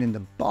join button in the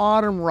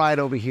bottom right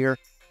over here,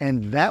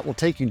 and that will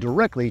take you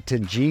directly to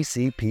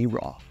GCP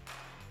Raw.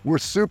 We're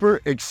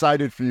super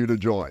excited for you to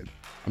join.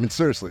 I mean,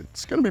 seriously,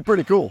 it's going to be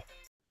pretty cool.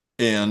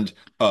 And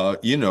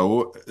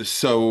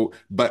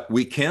but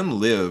we can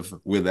live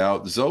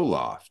without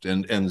Zoloft,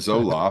 and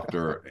Zoloft,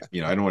 or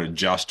I don't want to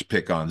just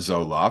pick on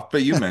Zoloft,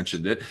 but you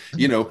mentioned it.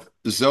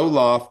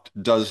 Zoloft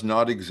does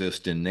not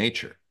exist in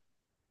nature.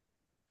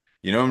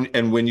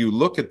 And when you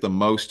look at the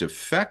most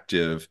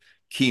effective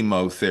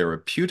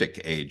chemotherapeutic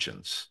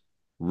agents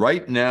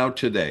right now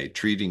today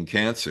treating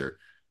cancer,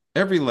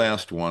 every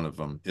last one of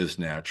them is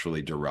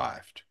naturally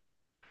derived.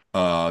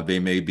 They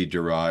may be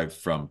derived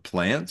from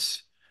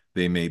plants.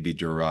 They may be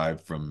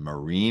derived from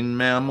marine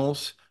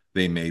mammals.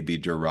 They may be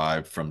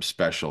derived from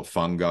special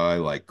fungi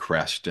like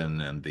crestin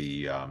and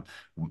the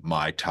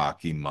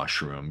maitake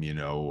mushroom,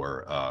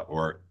 or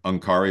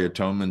Uncaria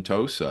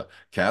tomentosa,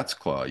 cat's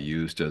claw,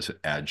 used as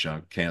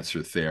adjunct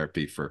cancer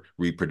therapy for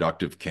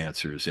reproductive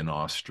cancers in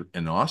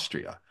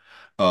Austria.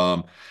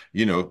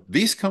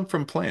 These come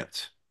from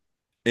plants.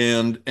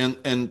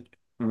 And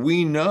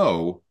we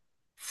know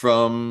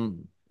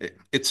from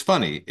it's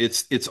funny.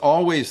 It's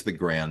always the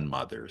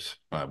grandmothers.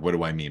 What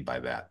do I mean by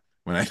that?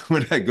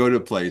 When I go to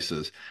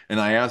places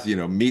and I ask,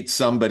 meet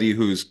somebody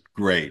who's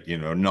great,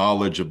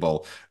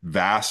 knowledgeable,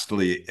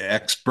 vastly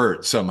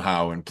expert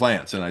somehow in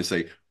plants, and I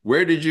say,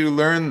 "Where did you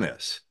learn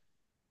this?"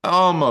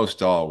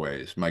 Almost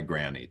always, my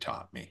granny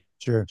taught me.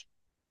 Sure.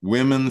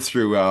 Women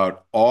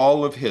throughout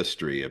all of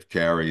history have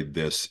carried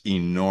this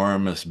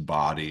enormous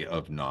body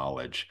of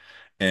knowledge,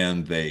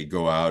 and they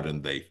go out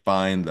and they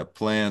find the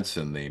plants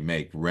and they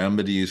make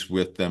remedies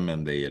with them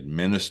and they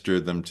administer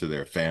them to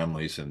their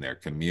families and their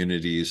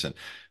communities. And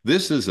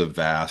this is a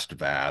vast,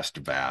 vast,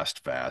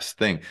 vast, vast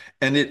thing.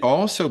 And it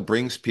also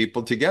brings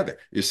people together.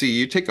 You see,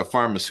 you take a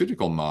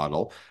pharmaceutical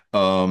model,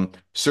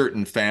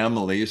 certain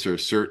families or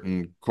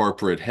certain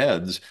corporate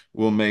heads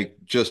will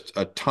make just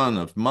a ton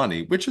of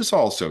money, which is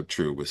also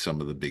true with some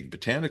of the big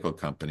botanical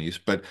companies.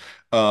 But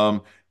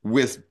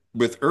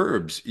with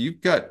herbs,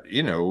 you've got,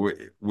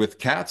 with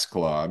cat's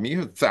claw, I mean, you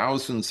have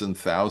thousands and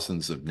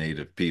thousands of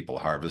native people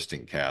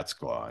harvesting cat's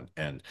claw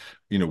and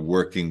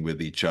working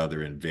with each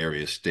other in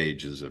various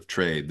stages of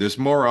trade. There's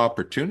more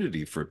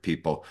opportunity for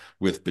people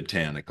with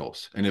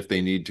botanicals. And if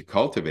they need to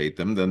cultivate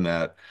them, then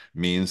that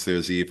means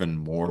there's even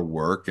more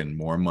work and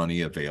more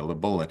money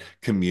available, and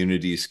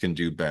communities can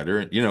do better.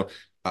 And,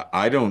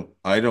 I don't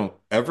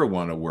ever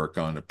want to work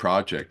on a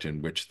project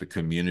in which the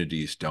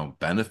communities don't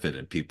benefit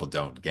and people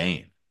don't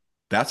gain.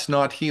 That's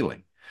not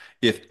healing.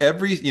 If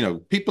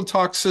people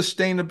talk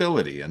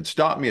sustainability, and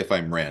stop me if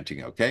I'm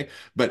ranting, okay?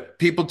 But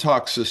people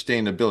talk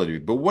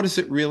sustainability, but what does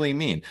it really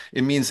mean?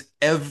 It means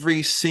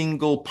every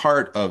single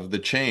part of the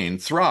chain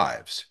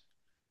thrives.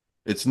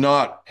 It's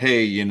not,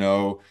 hey,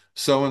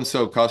 so and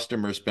so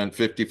customer spent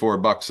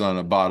 $54 on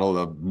a bottle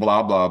of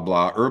blah, blah,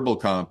 blah herbal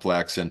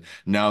complex, and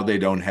now they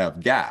don't have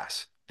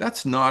gas.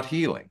 That's not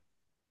healing.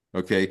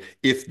 Okay.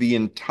 If the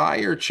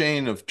entire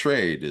chain of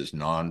trade is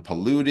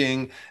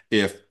non-polluting,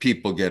 if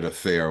people get a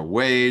fair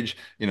wage,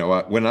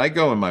 when I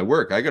go in my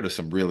work, I go to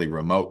some really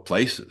remote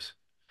places.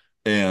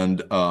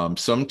 And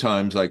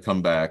sometimes I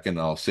come back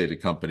and I'll say to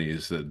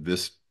companies that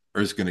this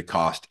is going to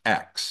cost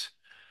X.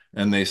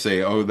 And they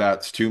say, oh,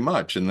 that's too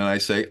much. And then I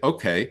say,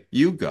 okay,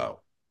 you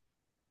go.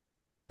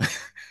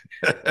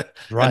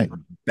 Right.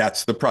 And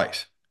that's the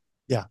price.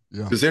 Yeah.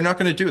 Because they're not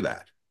going to do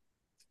that.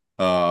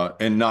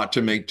 And not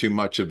to make too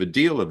much of a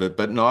deal of it,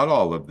 but not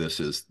all of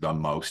this is the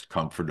most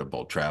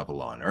comfortable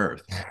travel on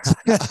earth.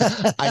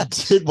 I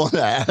did want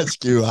to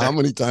ask you, how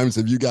many times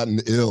have you gotten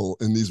ill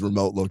in these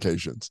remote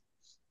locations?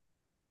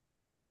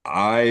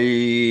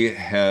 I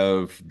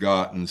have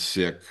gotten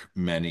sick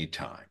many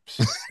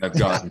times. I've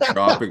gotten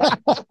tropical.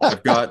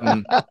 I've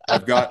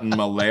gotten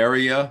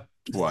malaria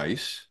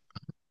twice.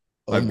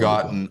 Oh I've my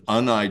gotten God.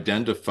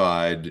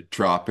 unidentified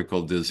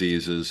tropical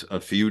diseases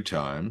a few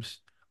times.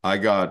 I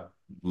got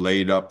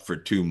laid up for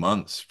 2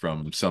 months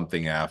from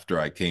something after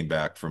I came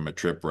back from a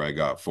trip where I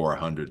got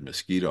 400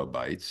 mosquito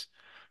bites.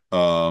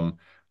 Um,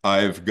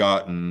 I've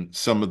gotten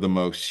some of the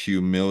most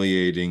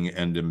humiliating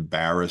and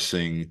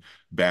embarrassing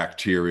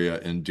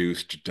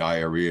bacteria-induced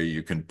diarrhea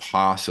you can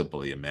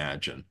possibly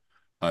imagine,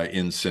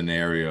 in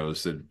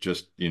scenarios that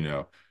just,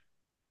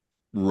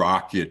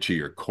 rock you to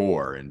your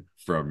core and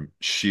from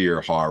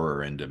sheer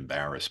horror and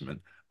embarrassment.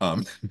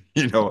 Um,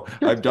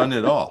 I've done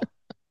it all.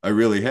 I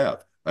really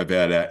have. I've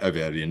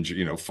had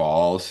injury,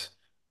 falls,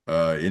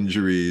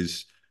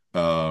 injuries,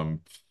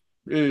 um,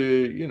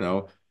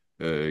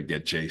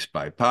 get chased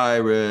by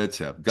pirates,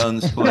 have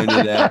guns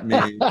pointed at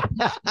me.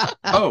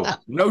 Oh,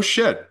 no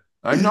shit.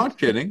 I'm not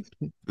kidding.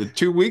 The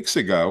 2 weeks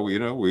ago,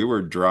 we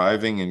were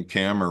driving in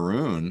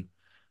Cameroon,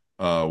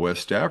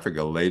 West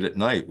Africa, late at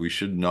night. We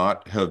should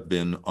not have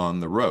been on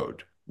the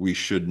road. We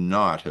should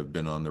not have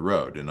been on the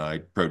road. And I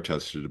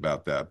protested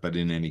about that. But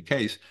in any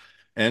case,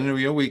 and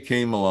we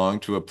came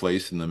along to a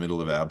place in the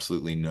middle of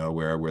absolutely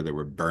nowhere where there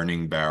were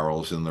burning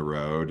barrels in the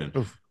road and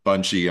Oof.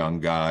 bunch of young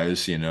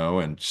guys,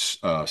 and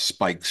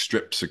spike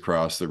strips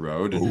across the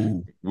road.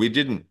 And Oh, we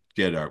didn't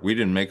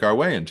make our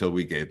way until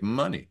we gave them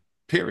money,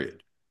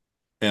 period.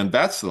 And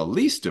that's the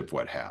least of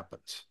what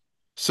happens.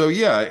 So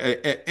yeah,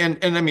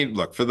 and I mean,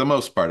 look, for the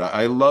most part,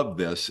 I love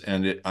this,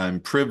 and I'm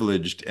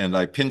privileged, and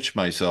I pinch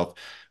myself.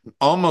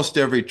 Almost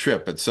every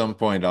trip, at some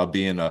point, I'll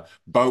be in a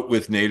boat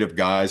with native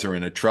guys or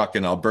in a truck,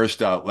 and I'll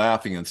burst out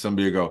laughing, and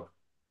somebody will go,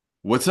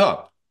 "What's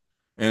up?"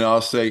 And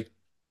I'll say,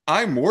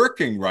 "I'm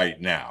working right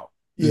now,"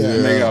 and Yeah.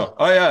 they Yeah. go,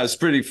 "Oh yeah, it's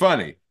pretty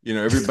funny."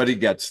 Everybody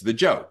gets the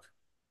joke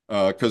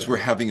because Yeah. we're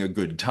having a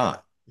good time.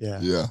 Yeah.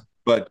 Yeah.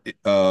 But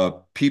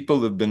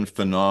people have been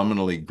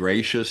phenomenally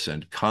gracious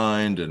and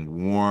kind and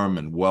warm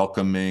and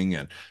welcoming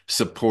and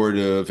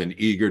supportive and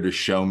eager to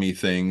show me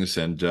things.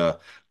 And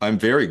I'm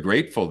very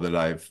grateful that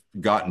I've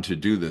gotten to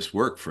do this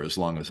work for as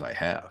long as I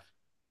have.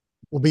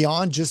 Well,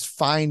 beyond just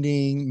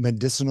finding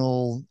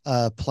medicinal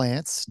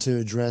plants to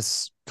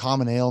address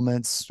common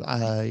ailments,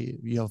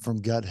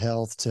 from gut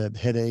health to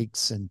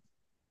headaches and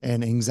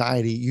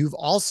anxiety, you've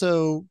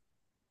also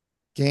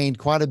gained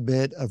quite a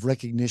bit of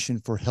recognition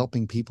for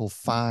helping people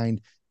find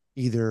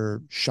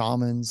either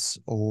shamans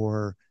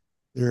or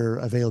their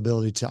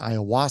availability to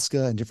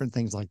ayahuasca and different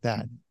things like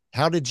that.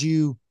 How did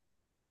you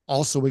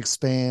also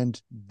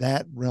expand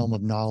that realm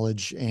of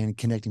knowledge and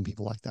connecting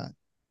people like that?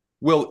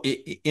 Well,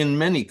 in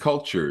many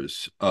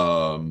cultures,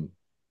 psychoactive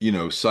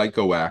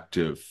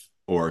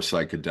or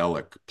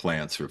psychedelic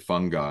plants or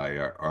fungi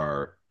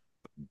are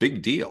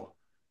big deal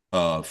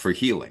for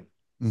healing.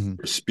 Mm-hmm.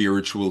 For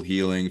spiritual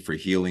healing, for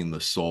healing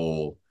the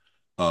soul,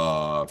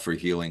 for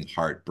healing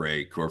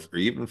heartbreak, or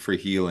even for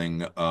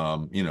healing,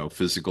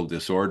 physical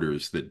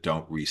disorders that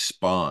don't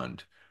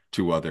respond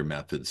to other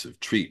methods of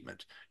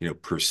treatment.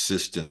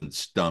 Persistent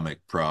stomach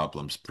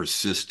problems,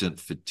 persistent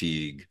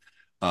fatigue,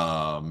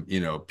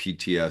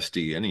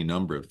 PTSD, any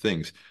number of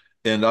things.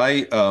 And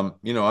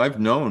I've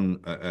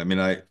known,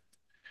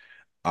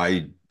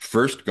 I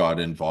first got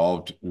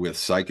involved with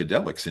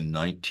psychedelics in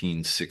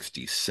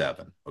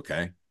 1967.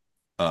 Okay,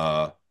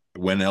 uh,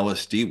 when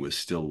LSD was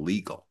still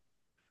legal.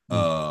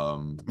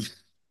 Um,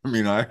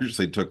 I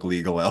actually took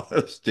legal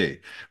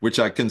LSD, which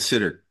I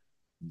consider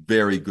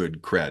very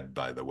good cred,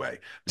 by the way.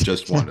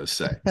 Just want to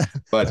say.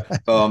 But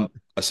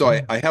so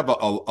I have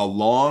a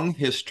long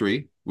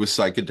history with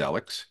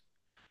psychedelics.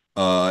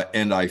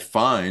 And I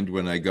find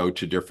when I go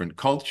to different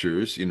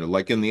cultures,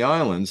 like in the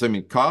islands, I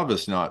mean,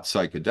 kava's not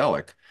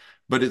psychedelic,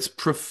 but it's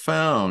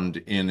profound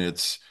in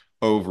its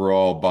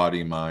overall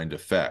body mind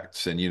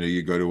effects. And,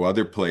 you go to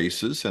other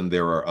places and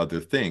there are other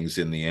things.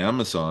 In the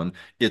Amazon,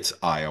 it's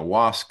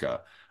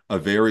ayahuasca, a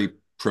very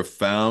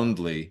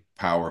profoundly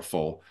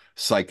powerful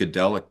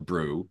psychedelic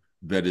brew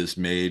that is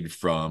made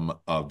from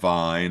a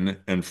vine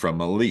and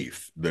from a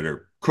leaf that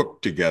are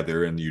cooked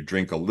together, and you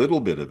drink a little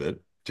bit of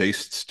it.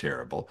 Tastes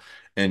terrible,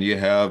 and you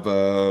have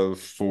a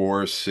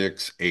 4,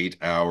 6, 8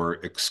 hour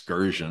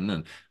excursion.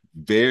 And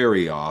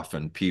very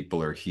often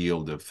people are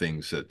healed of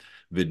things that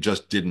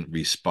just didn't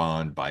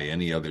respond by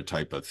any other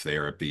type of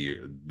therapy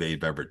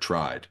they've ever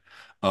tried.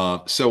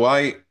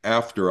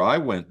 After I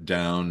went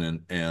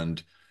down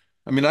and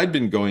I'd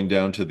been going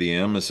down to the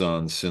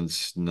Amazon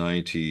since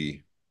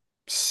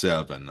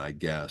 97, I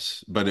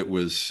guess, but it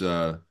was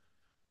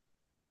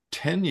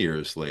 10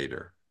 years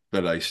later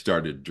that I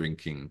started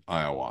drinking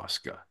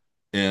ayahuasca.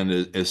 And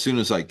as soon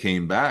as I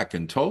came back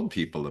and told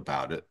people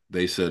about it,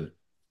 they said,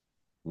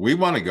 "We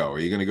want to go. Are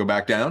you going to go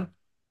back down?"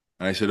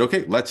 And I said,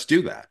 "Okay, let's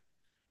do that."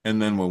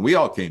 And then when we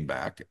all came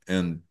back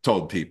and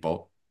told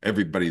people,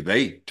 everybody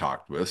they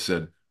talked with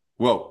said,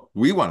 "Well,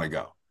 we want to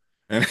go."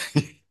 And,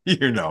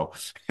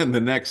 and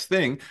the next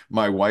thing,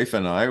 my wife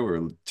and I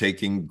were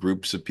taking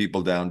groups of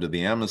people down to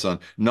the Amazon,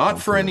 not Oh,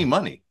 for any cool.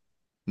 money,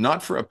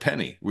 not for a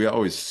penny. We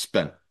always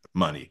spent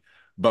money,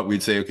 but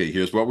we'd say, "Okay,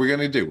 here's what we're going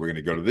to do. We're going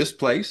to go to this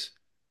place.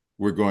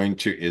 We're going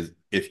to, is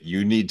if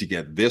you need to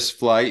get this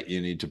flight,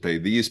 you need to pay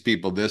these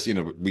people this."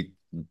 We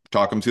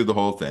talk them through the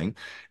whole thing,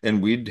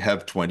 and we'd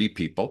have 20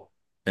 people,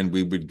 and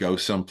we would go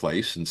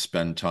someplace and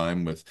spend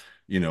time with,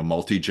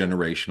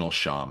 multi-generational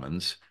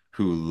shamans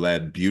who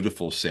led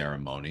beautiful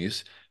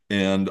ceremonies.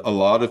 And a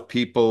lot of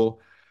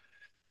people,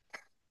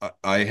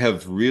 I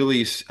have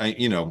really,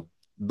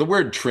 the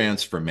word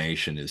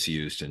transformation is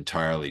used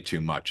entirely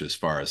too much as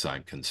far as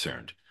I'm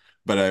concerned.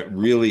 But I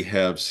really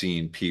have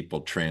seen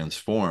people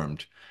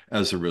transformed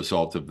as a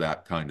result of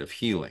that kind of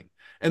healing.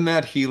 And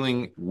that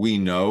healing we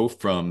know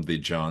from the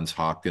Johns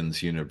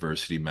Hopkins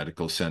University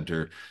Medical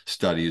Center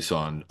studies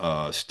on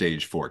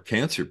stage 4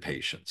 cancer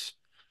patients.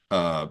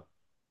 Uh,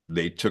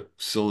 they took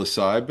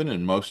psilocybin,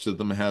 and most of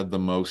them had the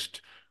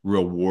most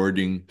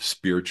rewarding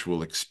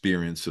spiritual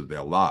experience of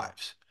their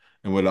lives.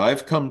 And what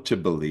I've come to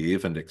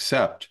believe and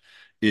accept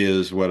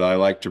is what I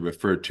like to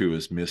refer to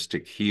as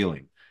mystic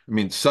healing.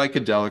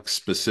 Psychedelics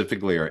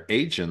specifically are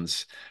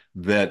agents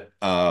that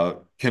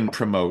can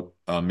promote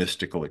a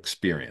mystical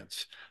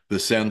experience. The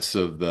sense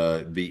of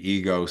the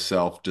ego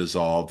self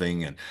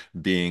dissolving and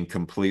being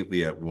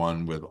completely at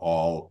one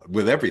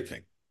with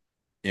everything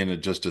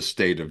in just a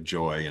state of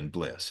joy and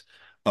bliss.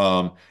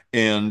 Um,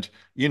 and,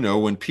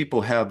 when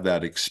people have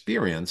that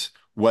experience,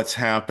 what's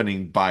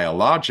happening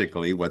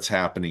biologically, what's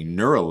happening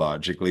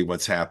neurologically,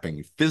 what's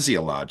happening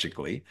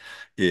physiologically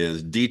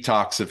is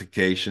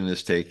detoxification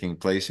is taking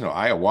place.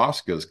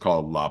 Ayahuasca is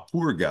called La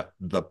Purga,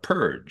 the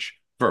purge,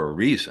 for a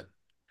reason.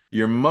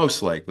 You're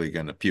most likely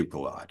going to puke a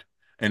lot.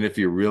 And if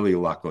you're really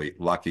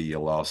lucky,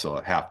 you'll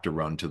also have to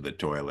run to the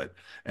toilet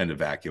and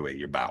evacuate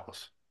your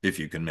bowels if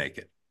you can make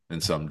it.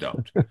 And some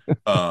don't.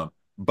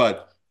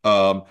 But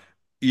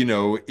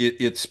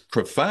it's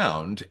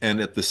profound.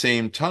 And at the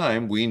same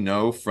time, we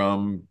know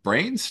from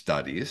brain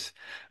studies,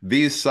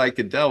 these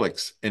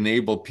psychedelics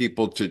enable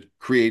people to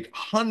create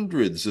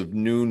hundreds of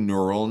new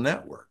neural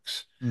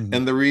networks. Mhm.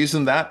 And the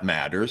reason that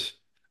matters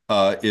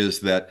is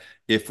that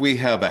if we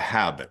have a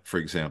habit, for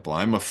example,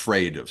 I'm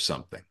afraid of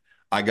something.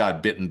 I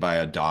got bitten by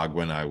a dog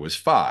when I was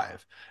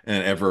 5,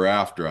 and ever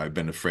after I've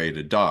been afraid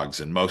of dogs,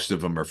 and most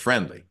of them are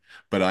friendly,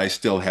 but I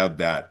still have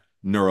that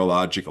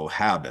neurological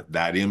habit,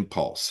 that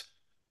impulse.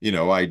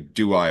 I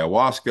do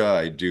ayahuasca,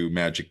 I do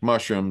magic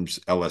mushrooms,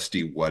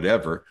 LSD,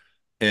 whatever.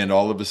 And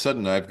all of a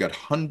sudden, I've got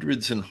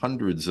hundreds and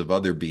hundreds of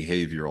other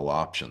behavioral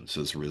options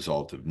as a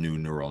result of new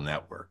neural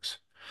networks.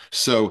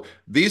 So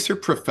these are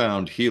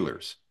profound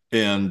healers.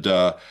 And,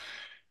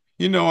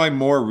 I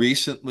more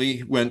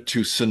recently went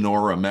to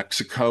Sonora,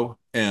 Mexico,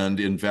 and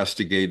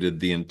investigated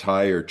the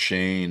entire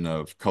chain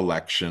of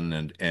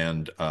collection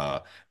and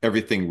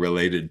everything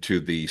related to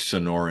the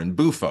Sonoran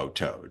bufo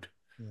toad.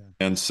 Yeah.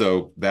 And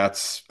so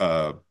that's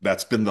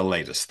been the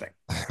latest thing.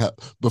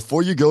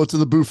 Before you go to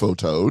the bufo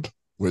toad,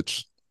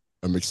 which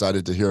I'm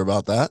excited to hear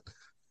about that,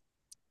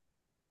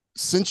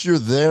 since you're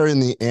there in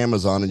the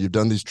Amazon and you've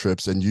done these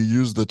trips and you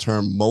use the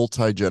term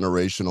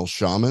multi-generational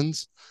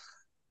shamans,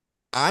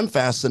 I'm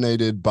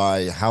fascinated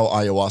by how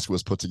ayahuasca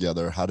was put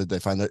together. How did they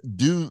find that?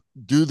 Do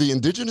the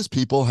indigenous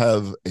people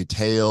have a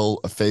tale,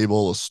 a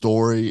fable, a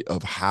story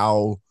of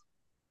how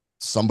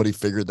somebody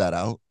figured that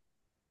out?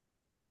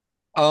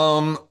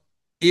 Um,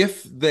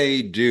 if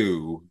they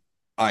do,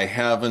 I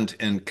haven't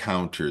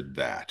encountered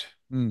that.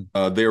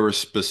 Mm. There were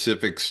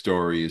specific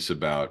stories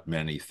about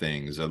many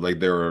things.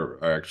 Like there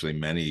are actually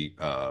many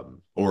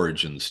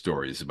origin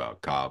stories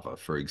about kava,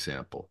 for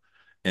example,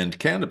 and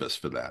cannabis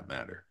for that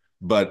matter.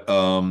 But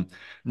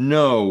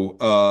no,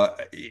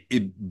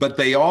 but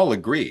they all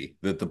agree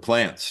that the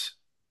plants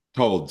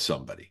told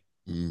somebody.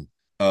 Mm,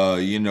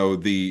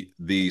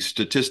 The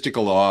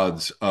statistical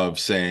odds of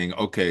saying,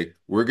 okay,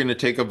 we're going to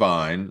take a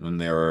vine, and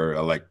there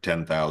are like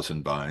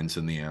 10,000 vines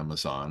in the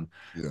Amazon,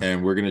 yeah.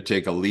 and we're going to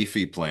take a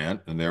leafy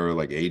plant, and there are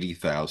like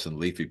 80,000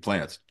 leafy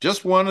plants.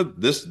 Just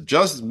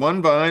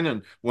one vine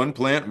and one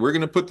plant. We're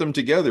going to put them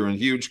together in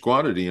huge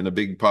quantity in a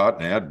big pot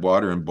and add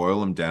water and boil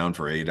them down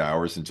for 8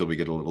 hours until we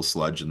get a little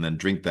sludge, and then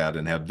drink that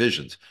and have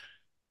visions.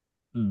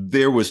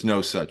 There was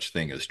no such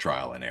thing as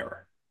trial and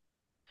error.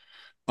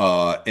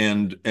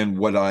 And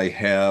what I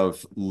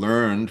have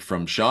learned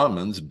from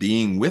shamans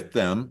being with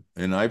them,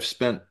 and I've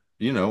spent,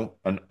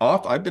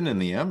 I've been in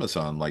the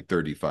Amazon like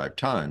 35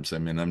 times. I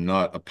mean, I'm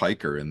not a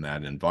piker in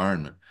that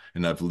environment.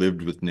 And I've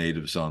lived with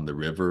natives on the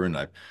river, and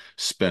I've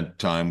spent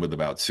time with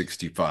about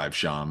 65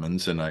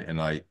 shamans, and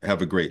I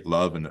have a great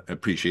love and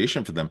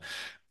appreciation for them.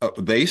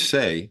 They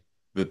say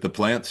that the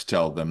plants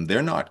tell them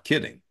they're not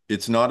kidding.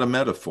 It's not a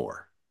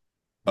metaphor.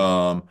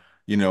 Um,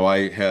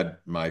 I had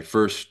my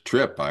first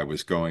trip. I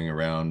was going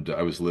around,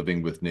 I was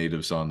living with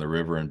natives on the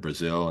river in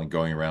Brazil and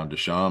going around to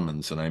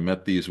shamans. And I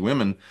met these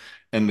women,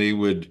 and they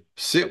would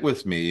sit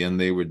with me and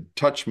they would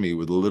touch me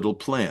with a little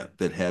plant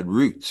that had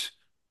roots.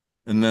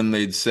 And then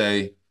they'd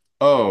say,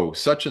 "Oh,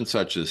 such and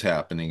such is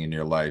happening in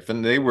your life."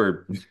 And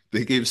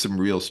they gave some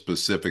real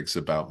specifics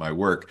about my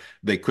work.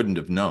 They couldn't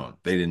have known.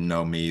 They didn't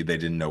know me. They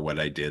didn't know what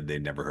I did.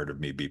 They'd never heard of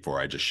me before.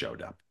 I just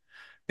showed up.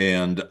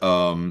 And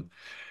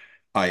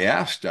I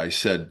asked, I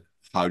said,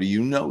 "How do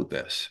you know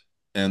this?"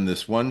 And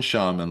this one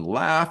shaman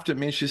laughed at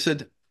me. She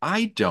said,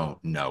 "I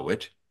don't know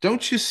it.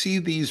 Don't you see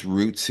these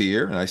roots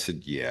here?" And I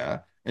said,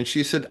 "Yeah." And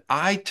she said,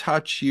 "I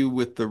touch you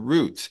with the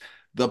roots.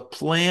 The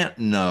plant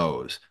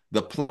knows.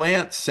 The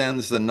plant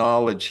sends the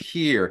knowledge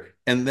here,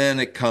 and then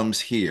it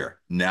comes here.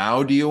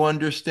 Now, do you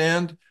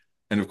understand?"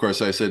 And of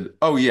course, I said,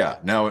 "Oh, yeah,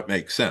 now it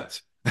makes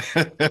sense."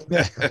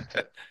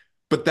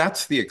 But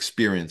that's the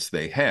experience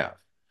they have.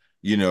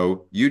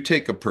 You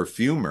take a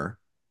perfumer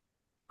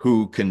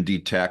who can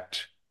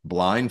detect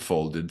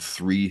blindfolded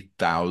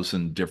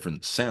 3,000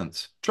 different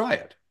scents. Try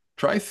it.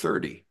 Try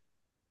 30.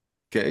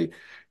 Okay.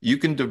 You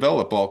can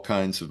develop all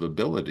kinds of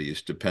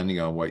abilities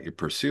depending on what you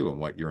pursue and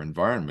what your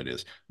environment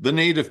is. The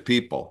native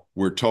people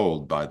were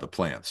told by the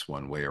plants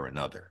one way or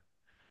another.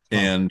 Huh.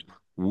 And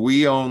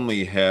we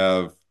only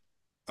have,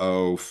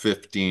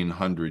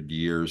 1,500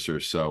 years or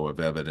so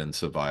of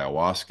evidence of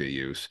ayahuasca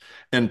use.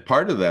 And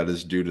part of that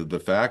is due to the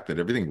fact that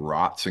everything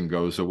rots and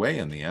goes away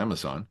in the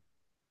Amazon.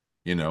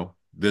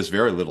 There's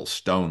very little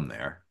stone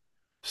there.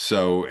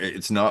 So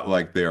it's not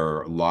like there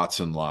are lots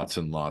and lots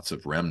and lots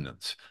of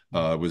remnants.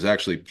 It was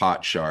actually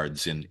pot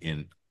shards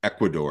in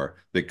Ecuador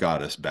that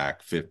got us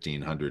back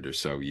 1500 or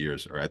so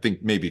years, or I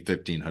think maybe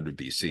 1500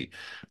 BC.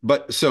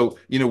 But so,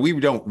 we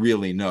don't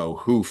really know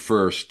who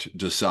first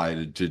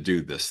decided to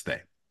do this thing.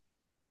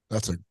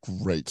 That's a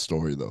great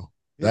story, though.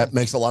 Yeah. That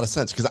makes a lot of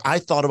sense because I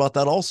thought about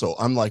that also.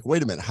 I'm like,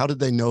 wait a minute, how did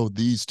they know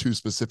these two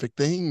specific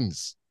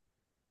things?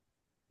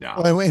 Yeah.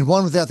 Well, and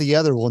one without the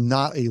other will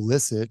not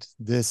elicit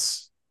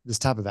this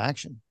type of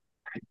action.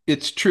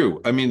 It's true.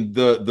 I mean,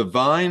 the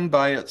vine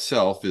by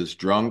itself is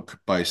drunk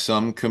by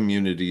some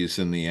communities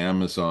in the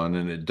Amazon,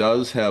 and it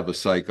does have a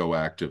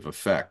psychoactive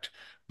effect.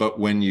 But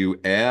when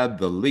you add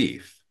the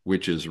leaf,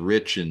 which is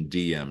rich in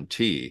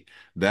DMT,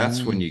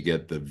 that's when Mm. you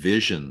get the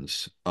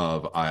visions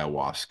of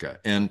ayahuasca.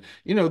 And,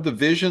 the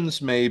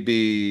visions may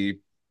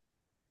be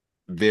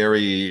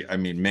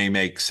may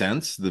make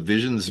sense. The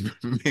visions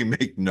may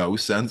make no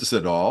sense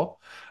at all.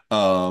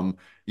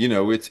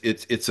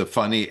 It's a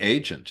funny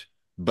agent,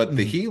 but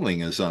the Mhm.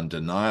 healing is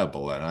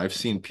undeniable. And I've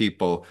seen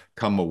people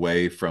come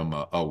away from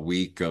a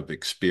week of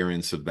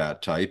experience of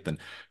that type and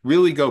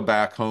really go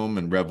back home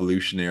and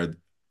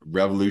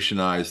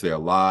revolutionize their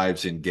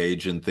lives,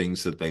 engage in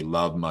things that they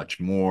love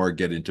much more,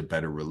 get into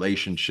better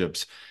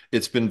relationships.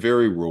 It's been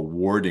very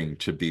rewarding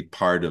to be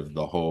part of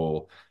the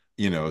whole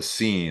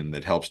scene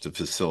that helps to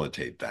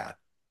facilitate that.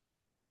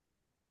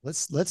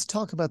 Let's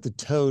talk about the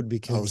toad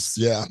because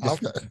Yeah,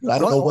 okay. I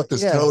don't know what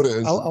this yeah, toad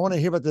is. I want to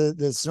hear about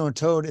the snow and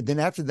toad, and then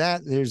after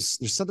that, there's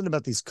something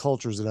about these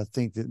cultures that I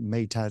think that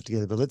may tie it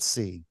together. But let's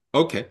see.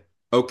 Okay.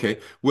 Okay.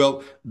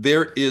 Well,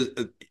 there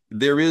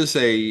is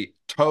a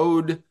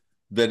toad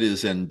that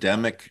is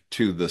endemic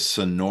to the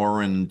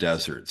Sonoran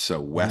Desert, so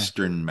Mhm.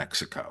 western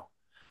Mexico.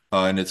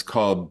 And it's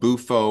called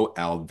Bufo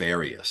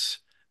alvarius,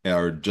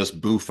 or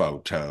just bufo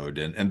toad.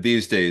 And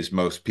these days,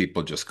 most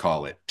people just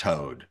call it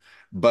toad.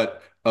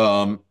 But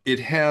it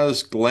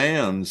has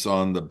glands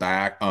on the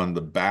back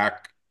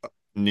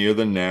near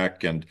the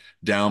neck and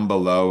down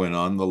below and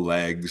on the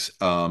legs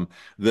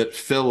that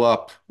fill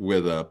up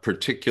with a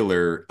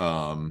particular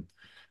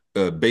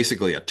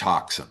basically a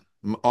toxin.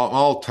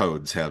 All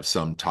toads have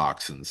some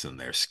toxins in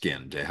their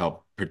skin to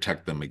help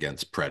protect them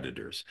against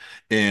predators.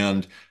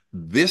 And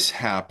this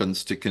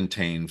happens to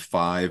contain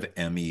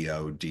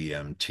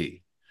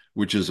 5-MeO-DMT,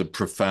 which is a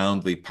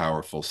profoundly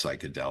powerful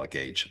psychedelic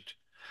agent.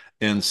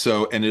 And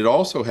it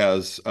also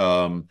has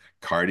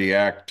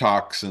cardiac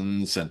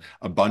toxins and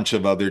a bunch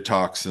of other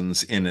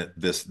toxins in it,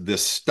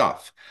 this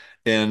stuff.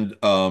 And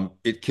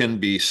it can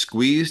be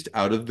squeezed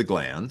out of the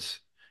glands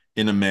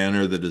in a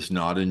manner that is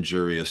not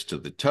injurious to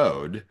the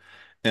toad,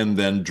 and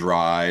then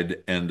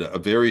dried and a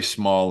very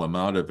small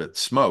amount of it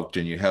smoked.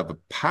 And you have a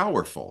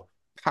powerful,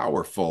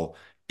 powerful,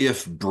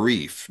 if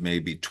brief,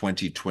 maybe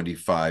 20,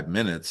 25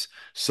 minutes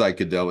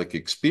psychedelic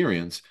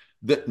experience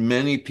that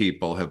many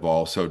people have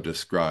also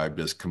described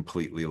as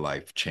completely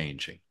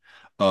life-changing.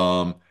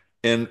 Um,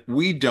 and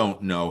we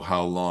don't know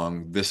how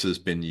long this has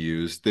been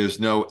used. There's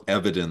no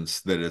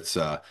evidence that it's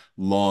a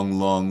long,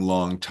 long,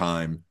 long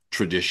time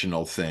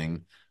traditional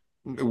thing.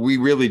 We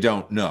really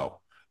don't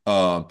know.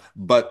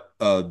 But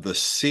the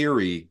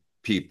Seri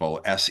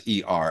people,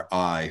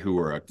 SERI, who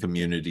are a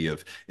community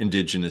of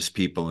indigenous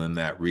people in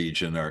that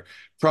region, are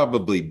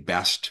probably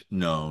best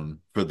known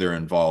for their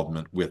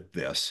involvement with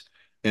this.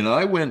 And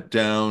I went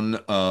down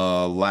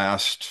oh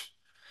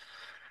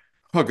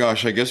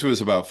gosh, I guess it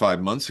was about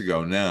 5 months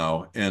ago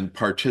now, and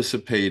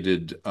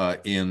participated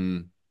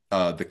in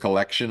the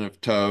collection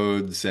of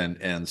toads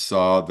and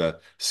saw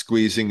the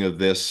squeezing of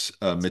this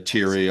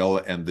material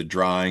and the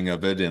drying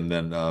of it, and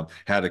then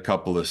had a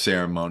couple of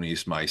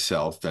ceremonies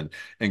myself and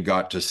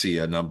got to see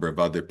a number of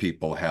other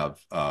people have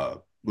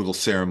little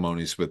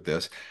ceremonies with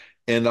this.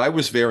 And I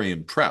was very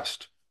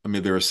impressed. I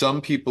mean, there are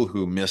some people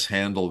who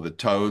mishandle the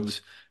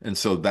toads, and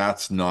so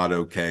that's not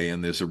okay,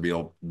 and there's a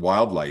real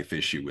wildlife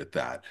issue with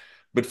that.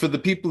 But for the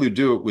people who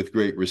do it with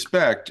great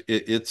respect,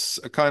 it's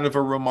a kind of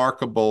a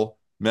remarkable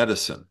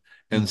medicine.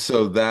 And Mm.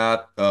 so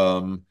that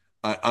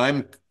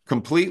I'm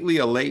completely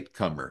a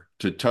latecomer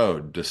to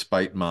Toad,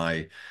 despite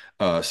my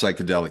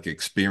psychedelic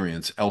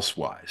experience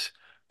elsewise.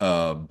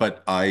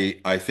 But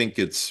I think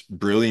it's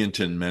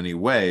brilliant in many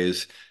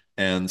ways,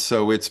 and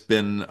so it's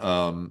been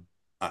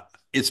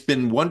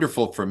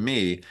wonderful for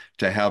me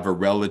to have a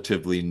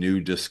relatively new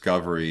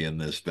discovery in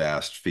this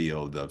vast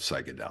field of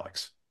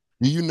psychedelics.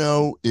 Do you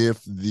know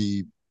if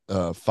the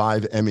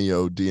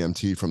 5-MeO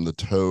DMT from the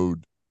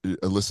toad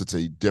elicits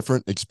a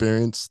different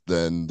experience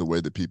than the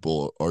way that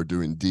people are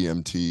doing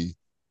DMT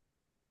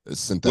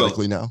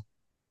synthetically Well, now?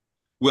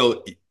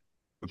 well,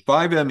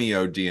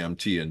 5-MeO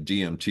DMT and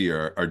DMT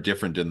are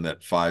different in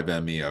that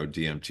 5-MeO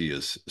DMT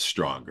is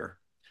stronger.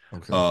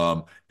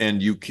 Okay.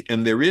 And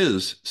there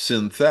is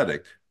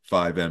synthetic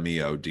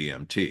 5-MeO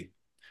DMT,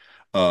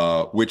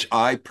 which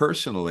I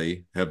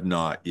personally have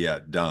not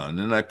yet done,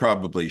 and I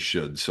probably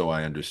should, so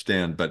I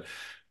understand. But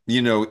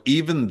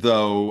even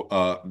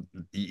though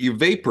you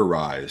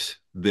vaporize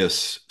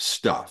this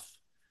stuff,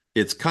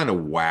 it's kind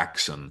of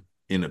waxen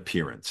in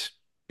appearance,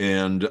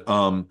 and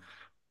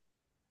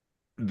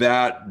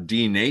that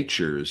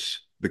denatures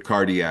the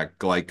cardiac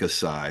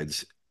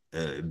glycosides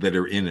that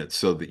are in it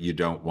so that you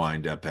don't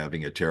wind up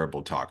having a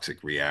terrible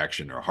toxic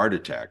reaction or heart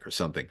attack or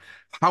something.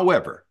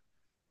 However,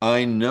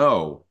 I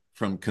know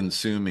from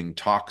consuming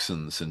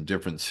toxins in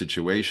different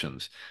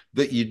situations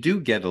that you do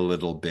get a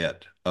little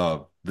bit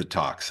of the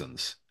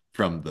toxins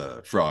from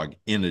the frog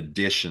in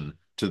addition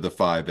to the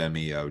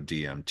 5-MeO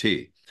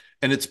DMT.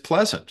 And it's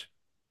pleasant.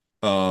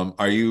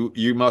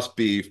 You must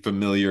be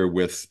familiar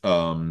with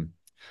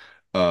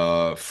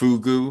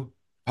fugu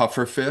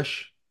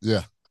pufferfish?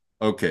 Yeah.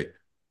 Okay,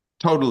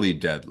 totally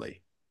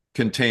deadly.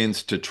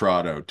 Contains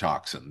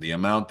tetrodotoxin. The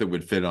amount that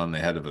would fit on the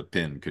head of a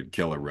pin could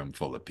kill a room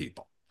full of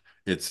people.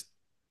 It's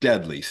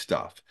deadly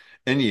stuff.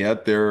 And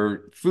yet there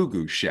are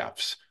fugu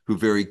chefs who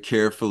very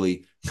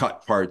carefully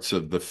cut parts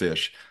of the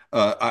fish.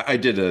 I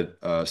did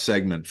a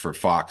segment for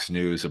Fox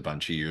News a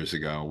bunch of years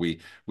ago.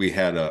 We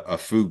had a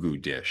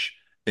fugu dish,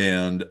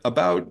 and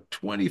about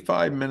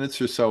 25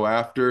 minutes or so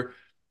after,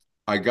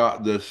 I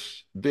got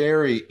this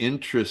very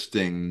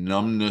interesting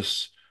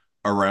numbness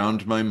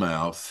around my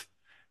mouth,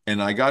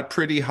 and I got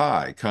pretty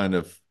high, kind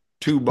of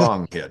two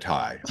bong hit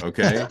high.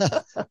 Okay.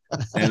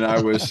 And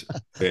I was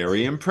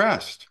very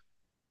impressed,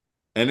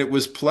 and it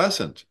was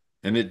pleasant,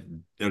 and it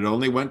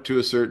only went to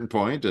a certain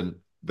point, and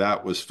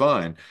that was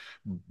fine.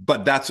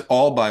 But that's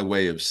all by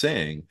way of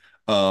saying,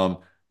 um,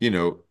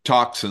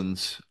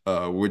 toxins,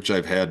 which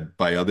I've had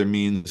by other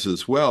means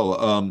as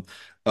well,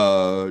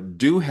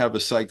 do have a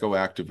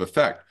psychoactive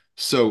effect.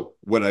 So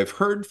what I've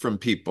heard from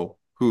people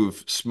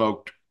who've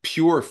smoked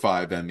pure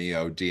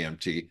 5-MeO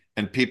DMT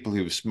and people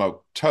who've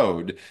smoked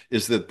toad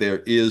is that there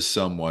is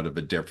somewhat of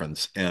a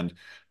difference, and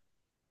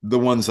the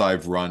ones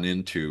I've run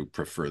into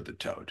prefer the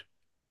toad.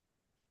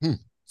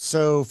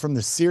 So from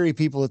the Siri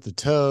people at the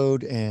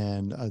Toad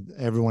and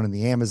everyone in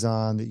the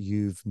Amazon that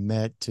you've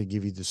met to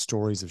give you the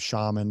stories of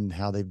shaman and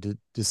how they've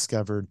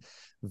discovered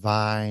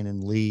vine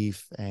and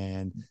leaf,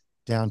 and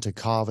down to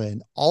kava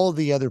and all of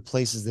the other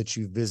places that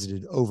you've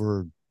visited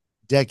over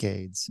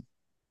decades,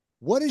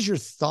 what is your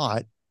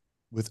thought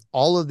with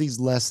all of these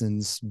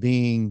lessons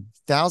being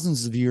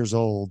thousands of years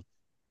old,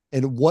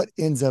 and what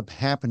ends up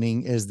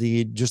happening as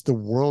the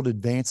world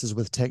advances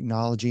with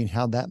technology, and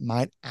how that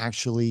might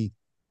actually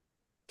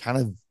kind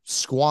of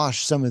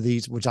squash some of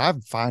these, which I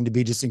find to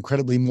be just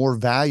incredibly more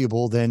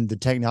valuable than the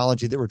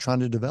technology that we're trying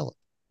to develop?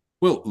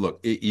 Well, look,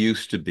 it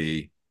used to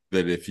be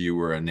that if you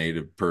were a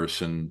native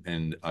person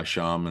and a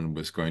shaman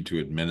was going to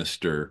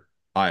administer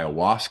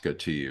ayahuasca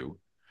to you,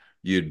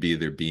 you'd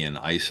either be in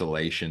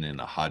isolation in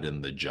a hut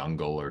in the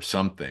jungle or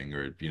something,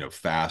 or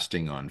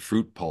fasting on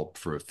fruit pulp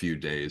for a few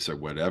days or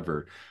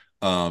whatever.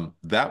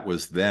 That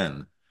was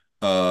then.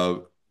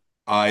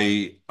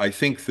 I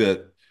think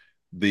that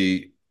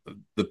the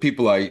the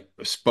people I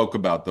spoke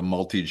about, the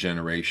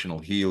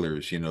multi-generational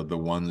healers, the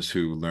ones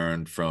who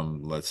learned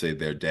from, let's say,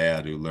 their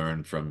dad, who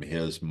learned from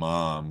his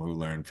mom, who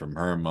learned from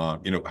her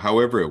mom,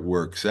 however it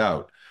works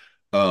out.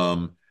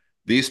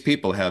 These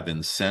people have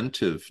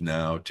incentive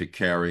now to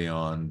carry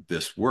on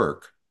this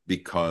work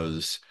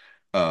because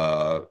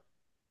uh,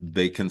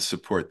 they can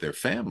support their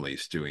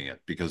families doing it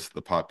because of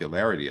the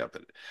popularity of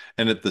it.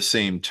 And at the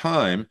same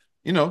time,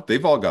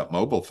 they've all got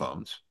mobile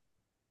phones.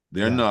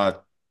 They're Yeah.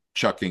 not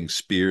chucking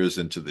spears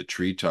into the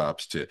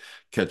treetops to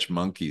catch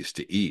monkeys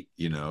to eat.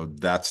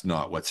 That's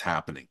not what's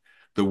happening.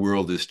 The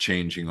world is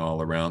changing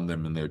all around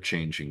them, and they're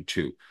changing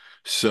too.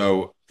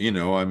 So,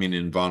 I mean,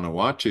 in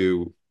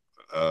Vanuatu,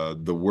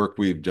 the work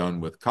we've done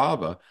with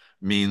Kava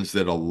means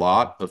that a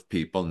lot of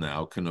people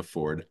now can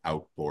afford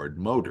outboard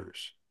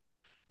motors.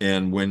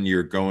 And when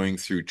you're going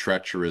through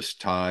treacherous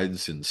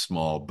tides in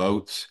small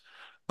boats,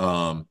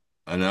 an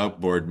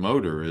outboard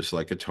motor is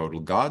like a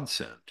total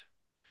godsend.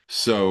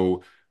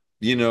 So,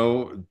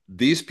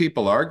 these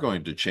people are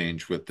going to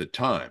change with the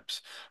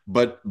times,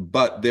 but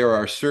there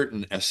are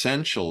certain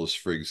essentials,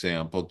 for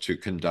example, to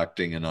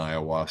conducting an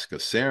ayahuasca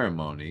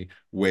ceremony,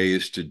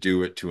 ways to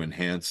do it to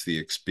enhance the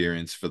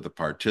experience for the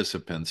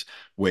participants,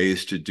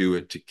 ways to do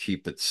it to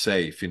keep it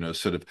safe,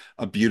 sort of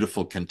a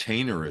beautiful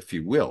container, if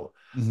you will.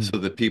 Mm-hmm. So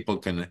that people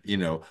can,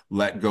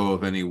 let go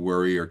of any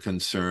worry or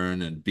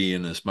concern and be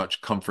in as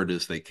much comfort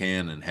as they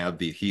can and have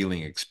the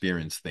healing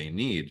experience they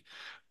need.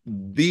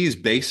 These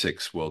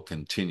basics will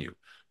continue,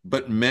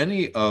 but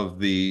many of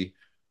the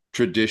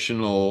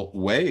traditional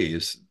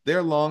ways,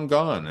 they're long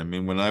gone. I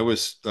mean, when I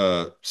was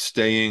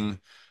staying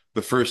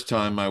the first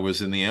time I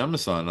was in the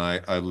Amazon,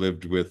 I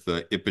lived with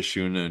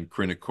Ipishuna and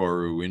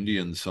Krinikoru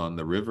Indians on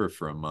the river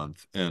for a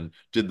month and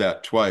did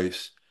that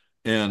twice.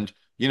 And,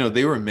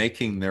 they were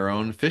making their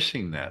own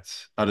fishing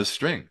nets out of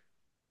string.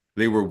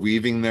 They were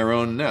weaving their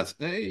own nets.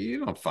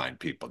 You don't find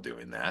people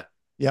doing that.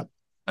 Yep.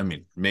 I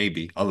mean,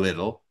 maybe a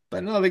little,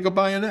 but no, they go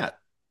buy a net.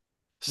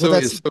 Well, So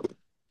it's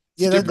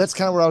different. that's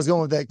kind of where I was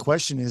going with that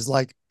question, is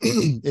like,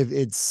 if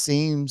it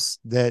seems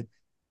that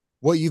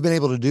what you've been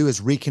able to do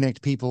is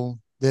reconnect people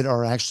that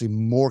are actually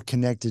more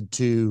connected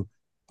to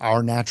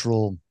our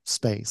natural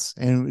space.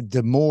 And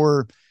the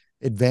more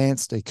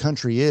advanced a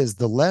country is,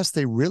 the less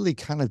they really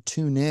kind of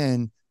tune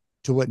in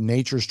to what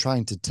nature's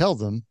trying to tell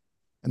them.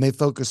 And they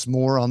focus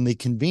more on the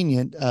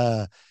convenient,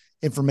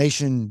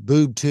 information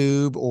boob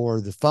tube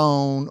or the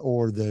phone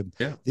or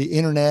Yeah. the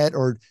internet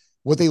or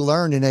what they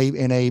learned in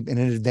an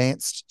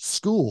advanced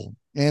school.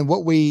 And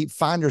what we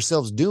find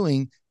ourselves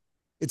doing,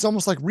 it's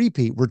almost like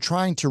repeat. We're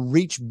trying to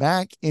reach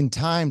back in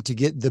time to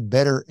get the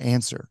better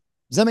answer.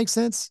 Does that make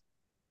sense?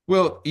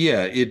 Well,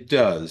 yeah, it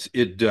does.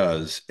 It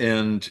does.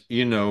 And,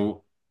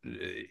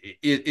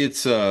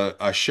 it's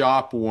a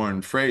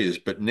shop-worn phrase,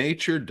 but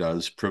nature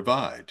does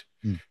provide.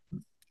 Mm.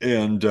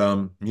 And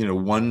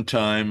one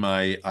time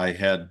I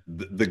had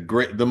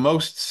the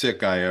most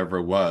sick I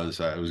ever was.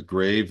 I was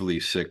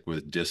gravely sick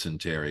with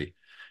dysentery,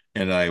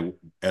 and I,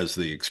 as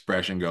the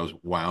expression goes,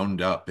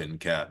 wound up in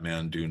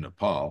Kathmandu,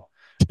 Nepal.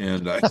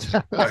 And I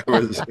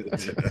was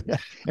Yeah.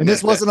 And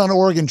this wasn't on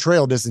Oregon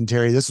Trail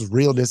dysentery. This was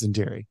real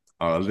dysentery.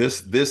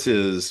 this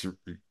is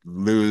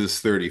lose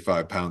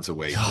 35 pounds of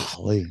weight.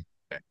 Golly.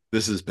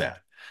 This is bad.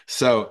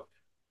 So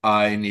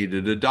I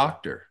needed a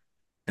doctor,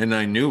 and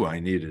I knew I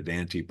needed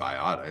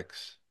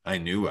antibiotics. I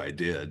knew I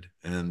did.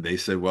 And they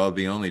said, well,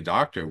 the only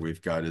doctor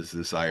we've got is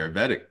this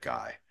Ayurvedic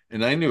guy.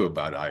 And I knew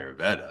about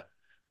Ayurveda,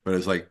 but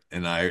it's like,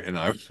 and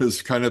I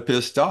was kind of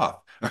pissed off.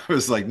 I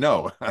was like,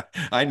 no,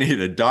 I need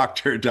a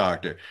doctor.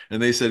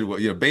 And they said,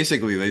 well,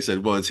 basically they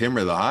said, well, it's him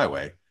or the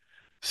highway.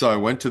 So I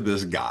went to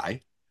this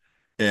guy,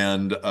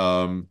 and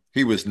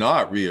he was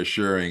not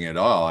reassuring at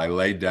all. I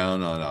laid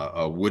down on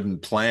a wooden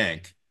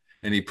plank,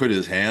 and he put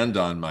his hand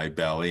on my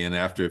belly. And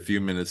after a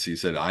few minutes, he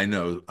said, I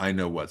know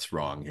what's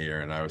wrong here.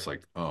 And I was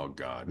like, oh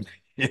God,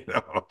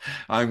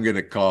 I'm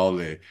gonna call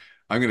the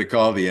I'm gonna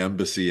call the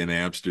embassy in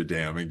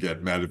Amsterdam and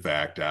get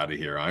medevaced out of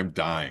here. I'm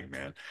dying,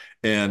 man.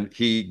 And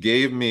he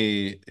gave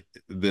me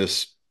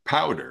this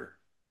powder,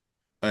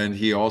 and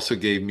he also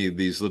gave me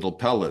these little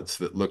pellets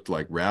that looked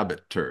like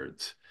rabbit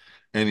turds.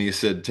 And he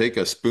said, take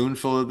a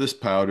spoonful of this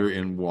powder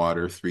in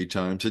water 3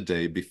 times a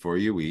day before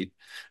you eat,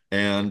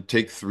 and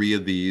take 3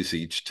 of these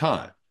each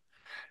time.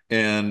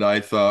 And I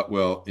thought,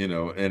 well,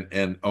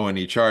 and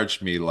he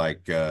charged me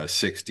like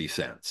 60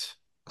 cents.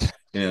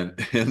 And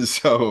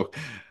so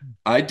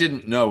I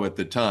didn't know at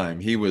the time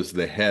he was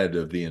the head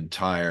of the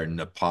entire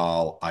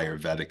Nepal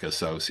Ayurvedic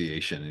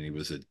Association, and he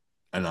was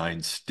an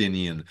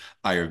Einsteinian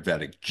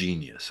Ayurvedic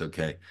genius.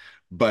 Okay.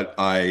 But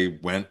I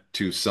went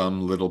to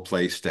some little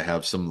place to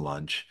have some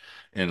lunch,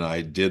 and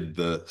I did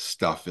the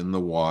stuff in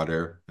the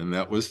water, and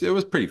it was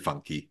pretty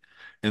funky.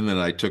 And then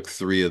I took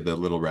 3 of the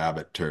little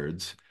rabbit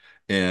turds,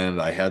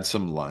 and I had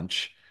some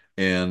lunch.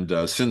 And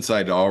since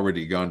I'd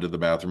already gone to the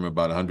bathroom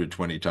about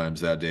 120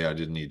 times that day, I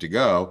didn't need to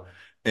go.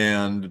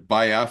 And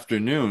by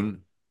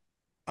afternoon,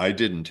 I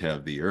didn't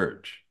have the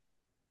urge,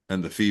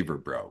 and the fever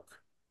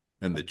broke,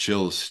 and the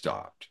chills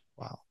stopped.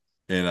 Wow.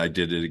 And I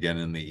did it again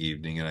in the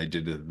evening, and I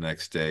did it the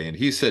next day. And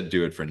he said,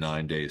 do it for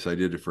 9 days. I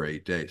did it for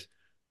 8 days.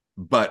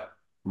 But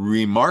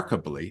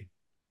remarkably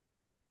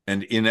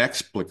and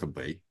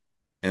inexplicably,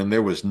 and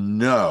there was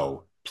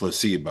no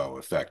placebo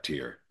effect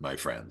here, my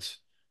friends,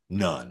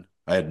 none.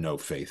 I had no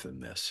faith in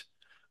this.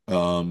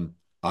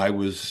 I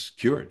was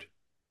cured.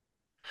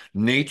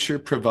 Nature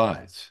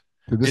provides.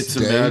 To this It's a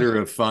day, matter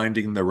of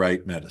finding the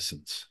right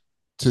medicines.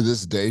 to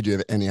this day, do you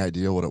have any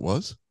idea what it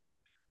was?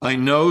 I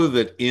know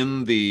that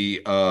in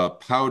the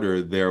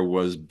powder there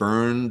was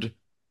burned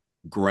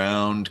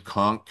ground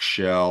conch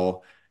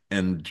shell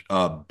and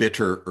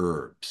bitter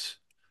herbs.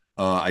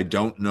 I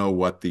don't know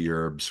what the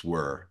herbs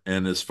were.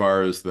 And as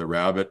far as the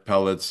rabbit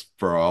pellets,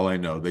 for all I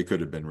know, they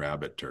could have been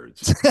rabbit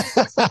turds.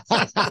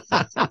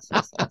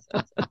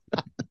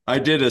 I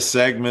did a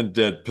segment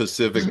at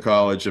Pacific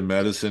College of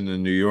Medicine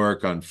in New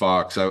York on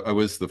Fox. I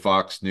was the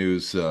Fox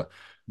News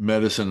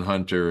medicine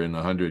hunter in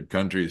 100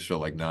 countries for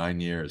like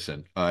 9 years.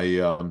 And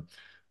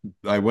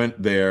I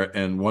went there,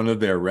 and one of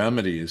their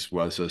remedies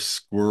was a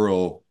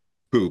squirrel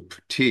poop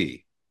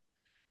tea.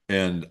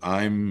 And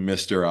I'm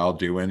Mr. I'll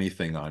do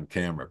anything on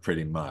camera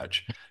pretty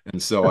much.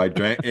 And so I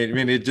drank, I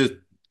mean, it just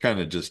kind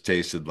of just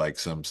tasted like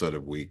some sort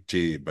of weak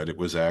tea, but it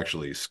was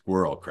actually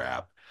squirrel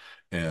crap.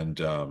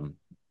 And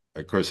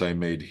of course, I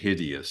made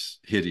hideous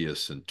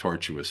and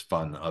tortuous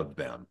fun of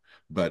them.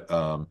 But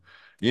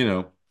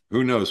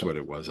who knows what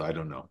it was? I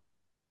don't know.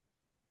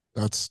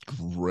 That's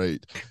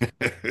great.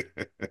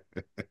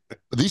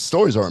 These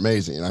stories are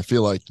amazing. And I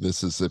feel like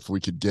this is if we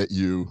could get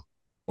you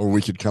or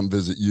we could come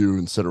visit you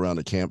and sit around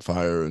a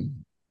campfire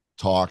and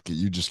talk.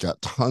 You just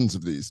got tons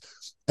of these.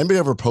 Anybody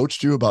ever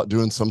approached you about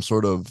doing some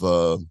sort of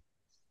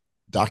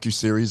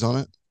docu-series on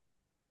it?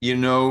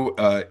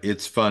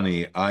 It's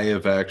funny.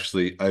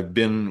 I've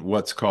been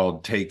what's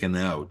called taken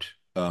out,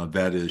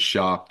 that is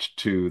shopped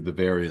to the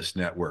various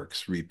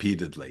networks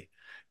repeatedly.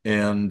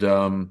 And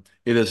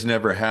it has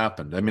never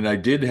happened. I mean, I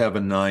did have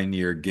a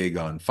 9-year gig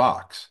on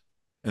Fox,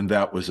 and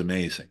that was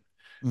amazing.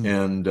 Mm.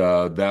 And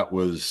that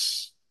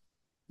was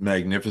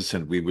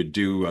magnificent. We would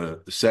do a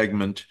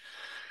segment,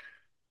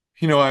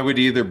 I would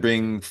either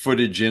bring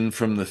footage in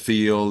from the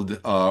field,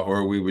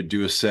 or we would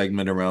do a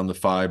segment around the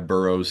five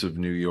boroughs of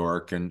New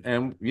York,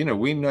 and we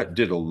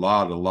did a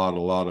lot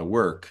of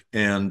work,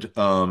 and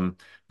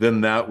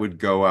then that would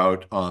go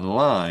out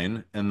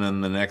online, and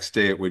then the next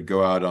day it would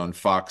go out on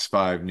Fox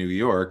 5 New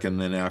York, and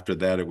then after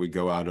that it would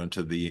go out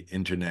onto the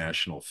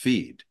international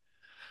feed.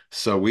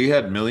 So we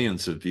had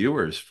millions of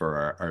viewers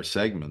for our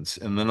segments,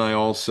 and then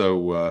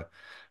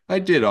I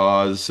did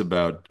Oz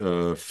about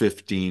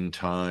 15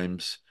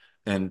 times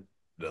and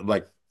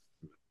like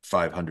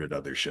 500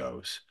 other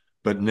shows,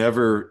 but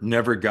never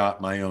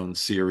got my own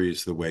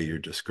series the way you're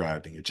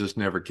describing. It just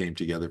never came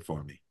together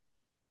for me.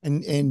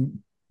 And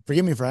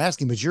forgive me for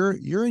asking, but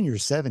you're in your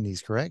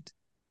 70s, correct?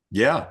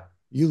 Yeah.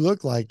 You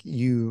look like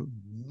you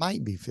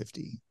might be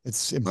 50.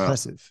 It's Well,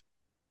 impressive.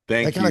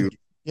 That thank kind you. of,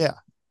 yeah.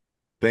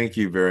 Thank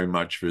you very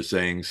much for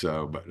saying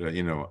so. But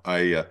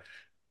I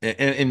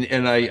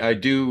and I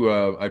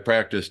do I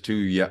practice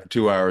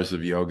 2 hours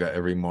of yoga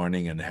every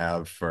morning and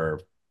have for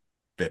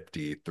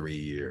 53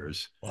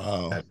 years.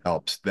 Wow.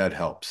 That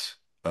helps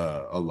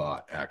a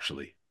lot,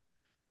 actually.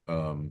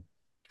 Um,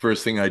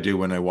 First thing I do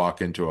when I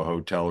walk into a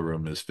hotel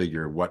room is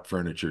figure what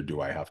furniture do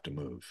I have to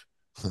move.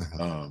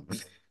 Um,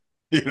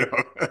 you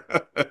know.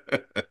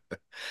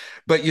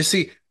 But you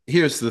see,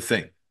 here's the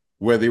thing.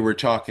 Whether we're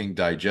talking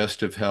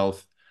digestive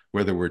health,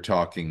 whether we're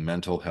talking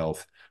mental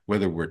health,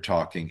 whether we're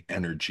talking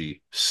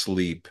energy,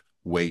 sleep,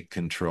 weight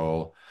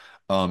control,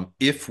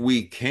 if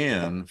we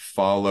can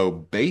follow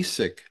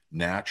basic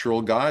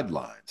natural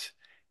guidelines,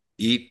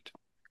 eat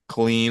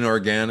clean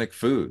organic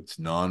foods,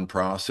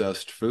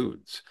 non-processed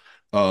foods,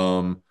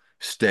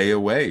 stay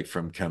away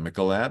from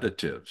chemical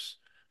additives,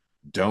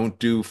 don't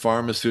do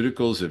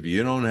pharmaceuticals if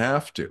you don't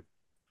have to,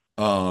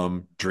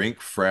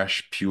 drink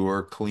fresh,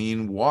 pure,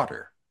 clean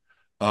water,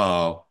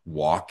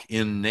 walk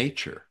in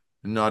nature.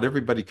 Not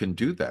everybody can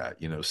do that.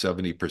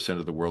 70%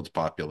 of the world's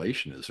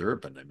population is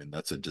urban. I mean,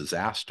 that's a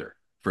disaster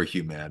for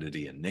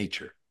humanity and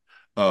nature.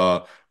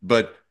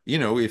 But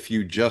if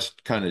you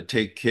just kind of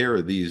take care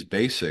of these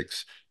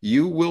basics,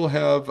 you will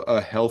have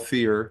a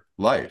healthier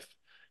life.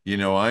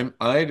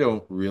 I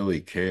don't really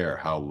care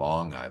how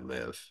long I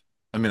live.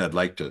 I mean, I'd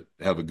like to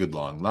have a good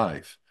long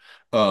life.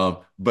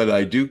 But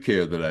I do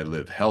care that I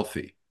live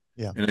healthy.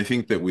 Yeah. And I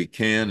think that we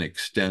can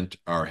extend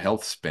our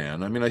health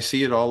span. I mean, I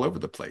see it all over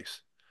the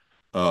place.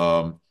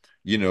 Um,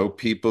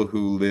 People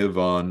who live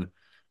on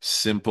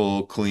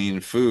simple,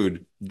 clean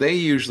food, they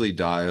usually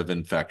die of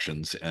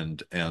infections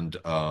and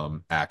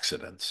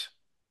accidents.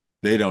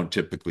 They don't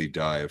typically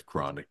die of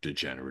chronic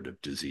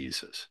degenerative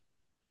diseases.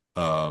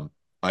 Um,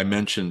 I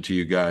mentioned to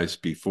you guys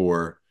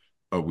before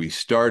we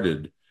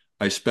started,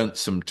 I spent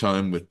some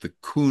time with the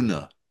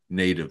Kuna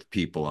native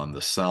people on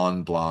the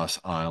San Blas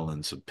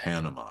Islands of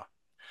Panama.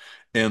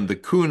 And the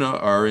Kuna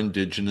are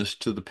indigenous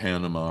to the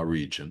Panama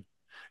region.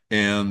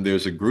 And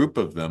there's a group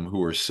of them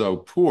who are so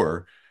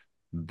poor,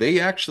 they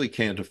actually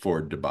can't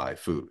afford to buy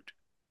food.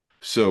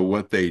 So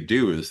what they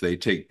do is they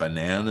take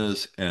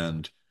bananas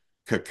and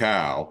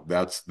cacao,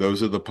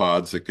 those are the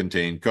pods that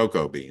contain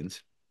cocoa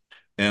beans,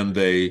 and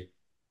they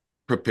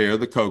prepare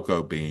the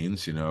cocoa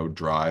beans,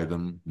 dry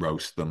them,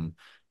 roast them,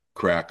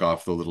 crack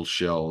off the little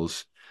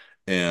shells,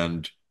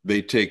 and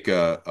they take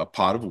a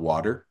pot of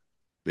water,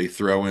 they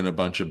throw in a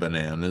bunch of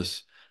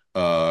bananas,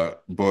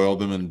 boil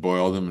them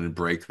and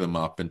break them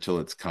up until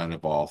it's kind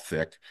of all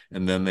thick,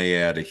 and then they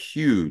add a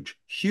huge,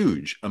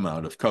 huge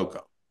amount of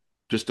cocoa,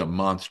 just a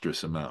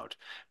monstrous amount,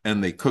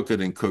 and they cook it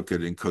and cook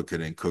it and cook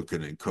it and cook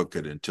it and cook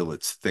it until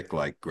it's thick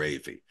like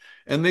gravy.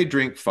 And they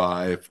drink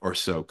 5 or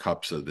so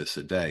cups of this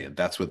a day, and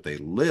that's what they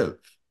live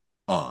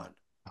on.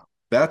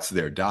 That's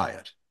their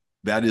diet.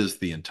 That is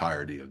the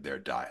entirety of their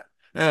diet.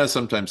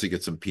 Sometimes they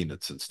get some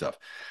peanuts and stuff.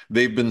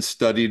 They've been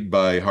studied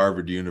by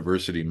Harvard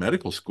University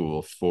Medical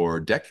School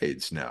for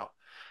decades now.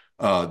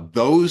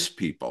 Those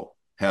people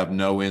have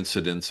no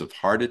incidence of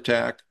heart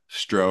attack,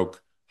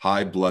 stroke,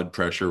 high blood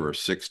pressure, or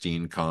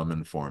 16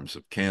 common forms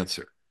of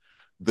cancer.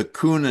 The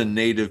Kuna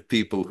native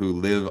people who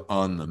live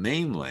on the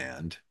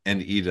mainland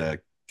and eat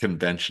a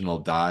conventional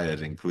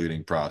diet,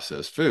 including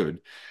processed food,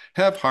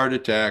 have heart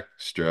attack,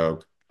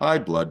 stroke, high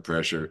blood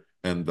pressure,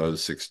 and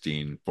those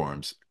 16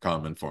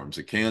 common forms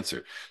of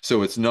cancer.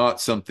 So it's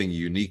not something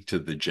unique to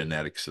the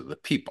genetics of the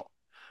people.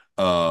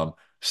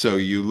 So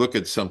you look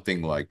at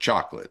something like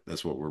chocolate,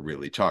 that's what we're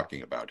really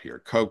talking about here,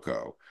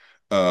 cocoa,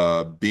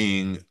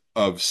 being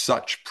of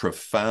such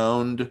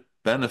profound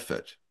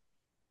benefit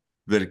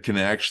that it can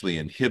actually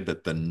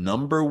inhibit the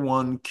number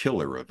one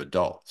killer of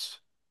adults.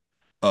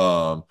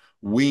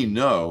 We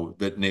know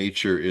that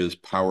nature is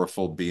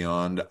powerful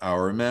beyond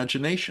our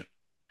imagination.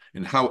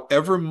 And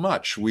however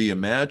much we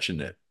imagine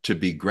it to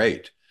be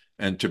great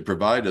and to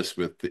provide us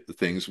with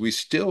things, we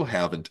still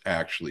haven't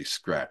actually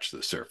scratched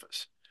the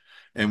surface.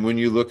 And when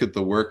you look at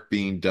the work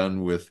being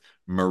done with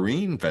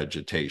marine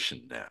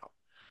vegetation now,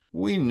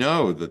 we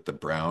know that the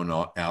brown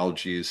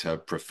algae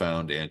have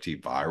profound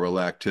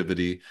antiviral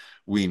activity.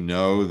 We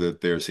know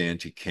that there's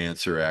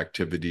anti-cancer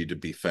activity to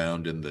be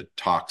found in the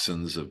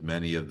toxins of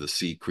many of the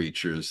sea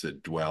creatures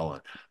that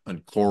dwell on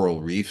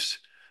coral reefs.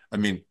 I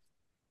mean,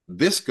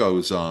 this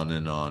goes on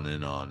and on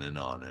and on and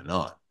on and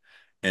on.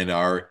 And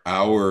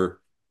our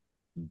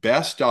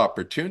best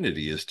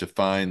opportunity is to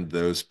find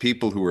those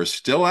people who are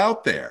still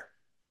out there,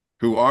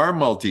 who are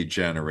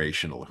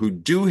multi-generational, who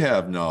do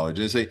have knowledge,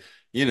 and say,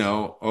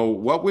 oh,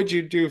 what would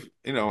you do?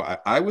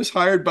 I was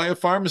hired by a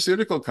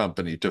pharmaceutical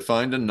company to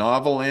find a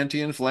novel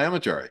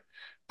anti-inflammatory.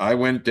 I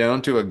went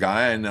down to a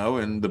guy I know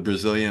in the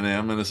Brazilian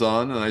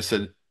Amazon and I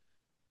said,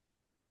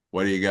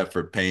 what do you got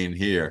for pain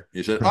here?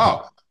 He said,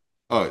 oh,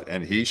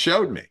 and he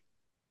showed me.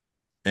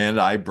 And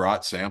I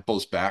brought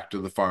samples back to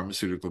the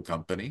pharmaceutical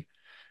company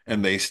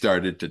and they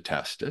started to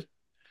test it.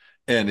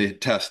 And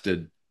it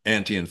tested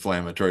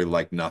anti-inflammatory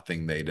like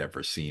nothing they'd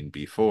ever seen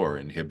before,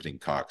 inhibiting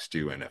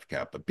COX-2 and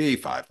F-kappa B,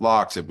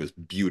 5-LOX. It was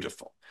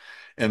beautiful.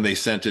 And they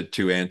sent it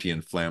to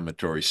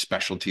anti-inflammatory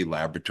specialty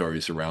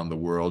laboratories around the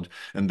world.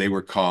 And they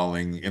were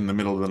calling in the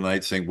middle of the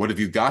night saying, what have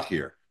you got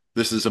here?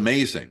 This is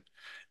amazing.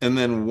 And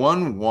then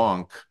one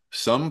wonk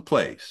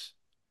someplace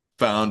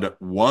found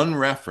one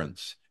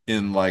reference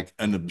in like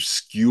an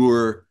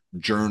obscure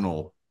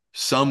journal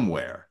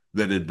somewhere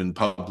that had been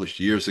published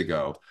years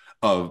ago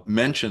of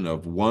mention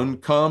of one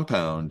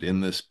compound in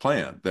this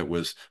plant that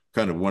was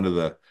kind of one of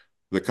the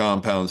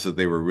compounds that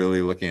they were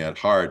really looking at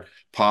hard,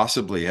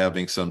 possibly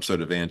having some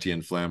sort of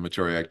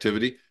anti-inflammatory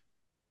activity.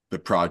 The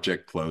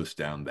project closed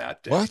down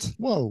that day. What?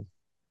 Whoa.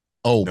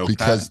 Oh, No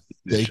because patent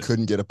they petition.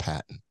 couldn't get a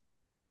patent.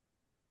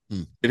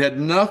 It had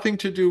nothing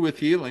to do with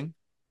healing.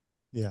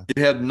 Yeah. It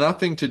had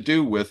nothing to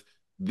do with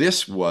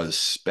this was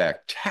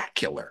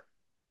spectacular.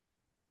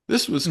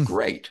 This was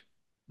great.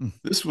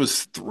 This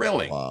was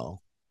thrilling.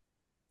 Wow.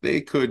 They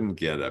couldn't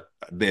get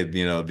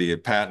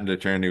the patent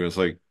attorney was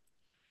like,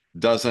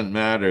 doesn't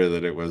matter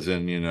that it was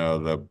in,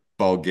 the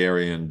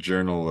Bulgarian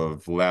Journal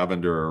of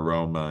Lavender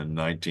Aroma in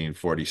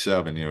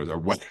 1947, or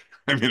what?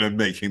 I mean, I'm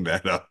making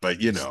that up, but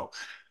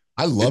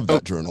I love it's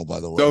that journal, by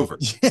the way. over.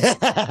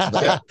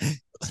 Yeah.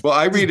 Well,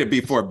 I read it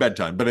before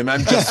bedtime, but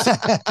I'm just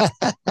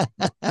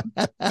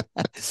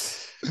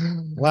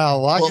wow.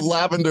 Well,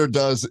 lavender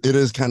does. It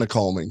is kind of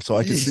calming. So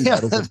I can see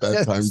that as a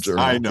bedtime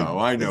journal. I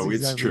know.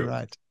 It's exactly true.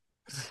 Right.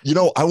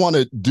 I want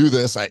to do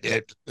this. I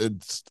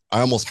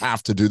almost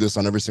have to do this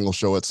on every single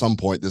show. At some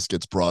point, this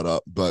gets brought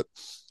up. But,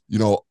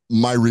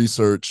 my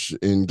research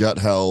in gut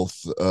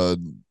health,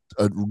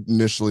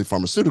 initially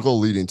pharmaceutical,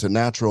 leading to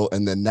natural,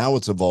 and then now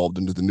it's evolved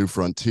into the new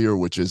frontier,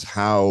 which is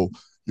how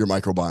your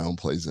microbiome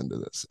plays into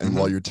this. And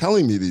while you're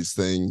telling me these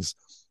things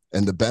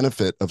and the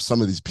benefit of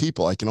some of these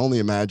people, I can only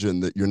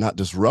imagine that you're not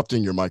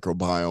disrupting your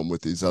microbiome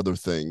with these other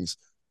things.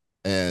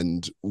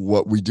 And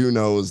what we do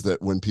know is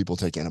that when people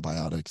take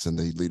antibiotics and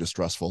they lead a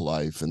stressful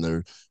life and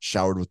they're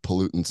showered with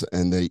pollutants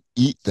and they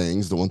eat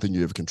things, the one thing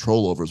you have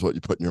control over is what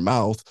you put in your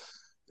mouth,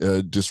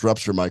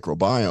 disrupts your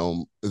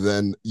microbiome,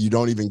 then you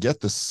don't even get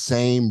the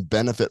same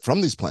benefit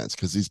from these plants,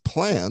 because these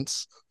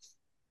plants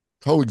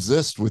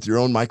coexist with your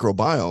own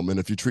microbiome. And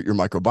if you treat your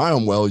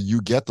microbiome well,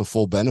 you get the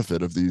full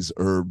benefit of these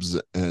herbs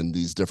and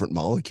these different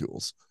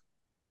molecules.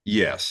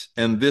 Yes.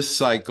 And this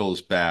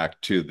cycles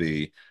back to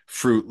the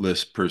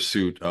fruitless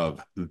pursuit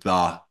of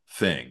the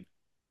thing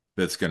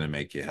that's going to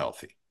make you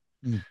healthy.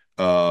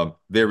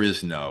 There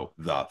is no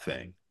the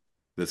thing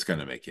that's going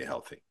to make you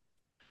healthy.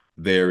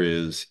 There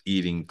is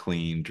eating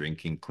clean,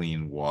 drinking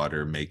clean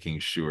water, making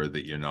sure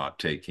that you're not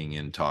taking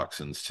in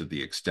toxins to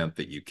the extent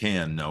that you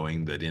can,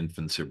 knowing that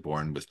infants are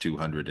born with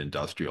 200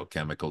 industrial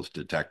chemicals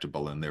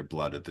detectable in their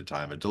blood at the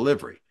time of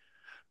delivery.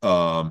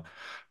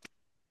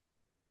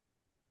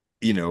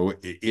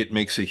 It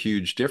makes a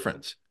huge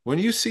difference. When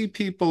you see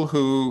people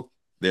who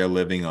they're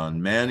living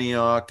on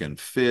manioc and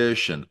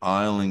fish and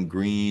island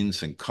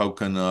greens and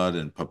coconut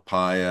and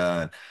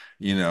papaya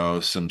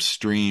and some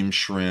stream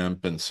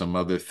shrimp and some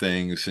other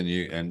things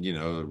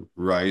and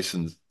rice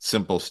and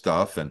simple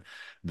stuff, and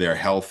they're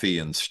healthy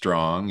and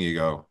strong, you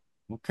go,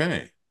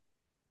 okay,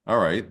 all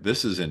right,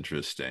 this is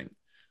interesting.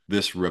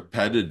 This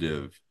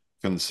repetitive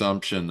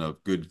consumption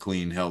of good,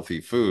 clean,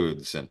 healthy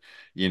foods and,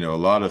 a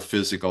lot of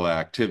physical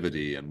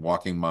activity and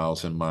walking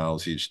miles and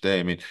miles each day.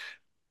 I mean,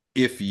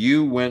 if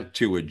you went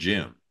to a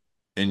gym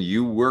and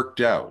you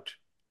worked out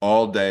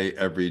all day,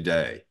 every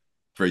day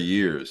for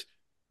years,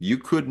 you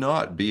could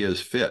not be as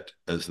fit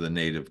as the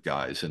native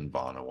guys in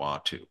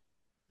Vanuatu.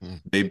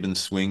 They've been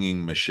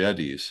swinging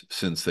machetes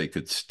since they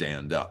could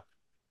stand up.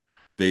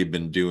 They've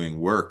been doing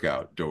work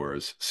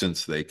outdoors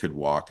since they could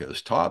walk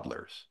as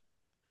toddlers.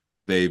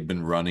 They've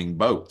been running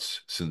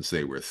boats since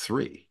they were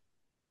 3.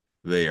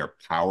 They are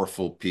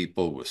powerful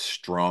people with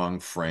strong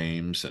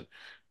frames and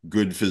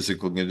good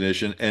physical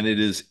condition. And it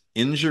is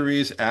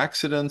injuries,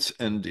 accidents,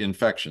 and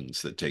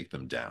infections that take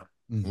them down.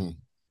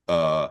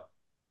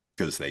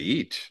 Because they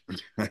eat.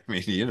 I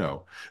mean,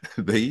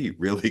 they eat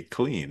really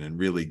clean and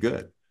really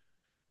good.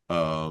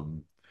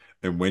 And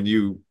when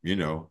you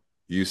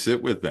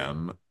sit with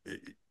them,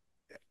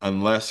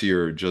 unless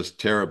you're just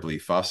terribly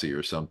fussy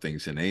or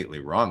something's innately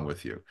wrong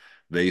with you,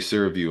 they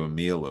serve you a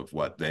meal of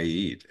what they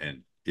eat,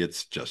 and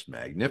it's just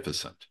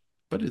magnificent.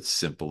 But it's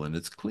simple and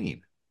it's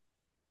clean.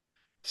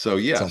 So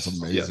yes,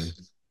 Sounds amazing.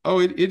 yes. Oh,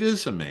 it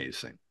is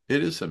amazing.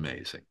 It is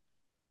amazing.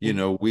 You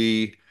know,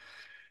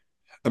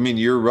 I mean,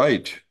 you're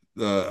right.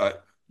 The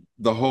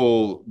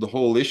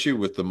whole issue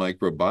with the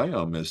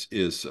microbiome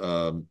is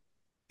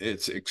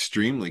it's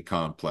extremely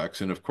complex,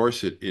 and of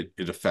course, it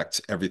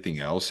affects everything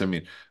else. I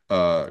mean,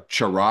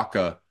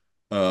 Charaka,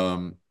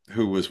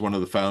 who was one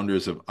of the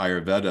founders of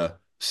Ayurveda,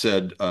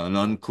 said an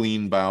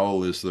unclean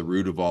bowel is the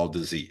root of all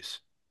disease.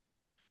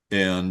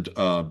 And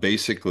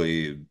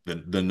basically,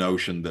 the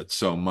notion that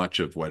so much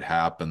of what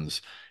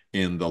happens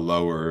in the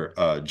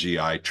lower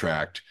GI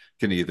tract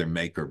can either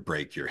make or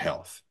break your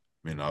health.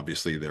 I mean,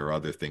 obviously, there are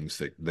other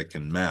things that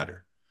can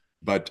matter.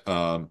 But,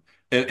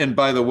 and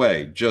by the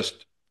way,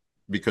 just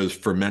because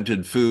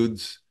fermented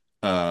foods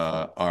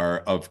are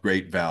of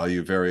great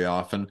value very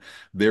often,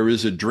 there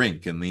is a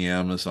drink in the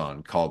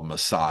Amazon called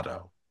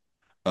Masato.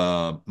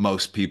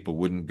 Most people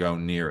wouldn't go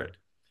near it.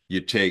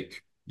 You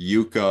take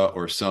yucca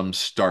or some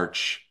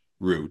starch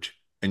root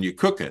and you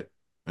cook it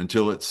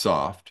until it's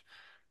soft.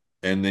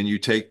 And then you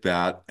take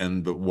that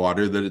and the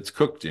water that it's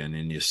cooked in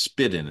and you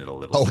spit in it a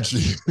little Oh, bit.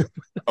 gee.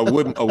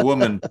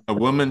 A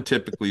woman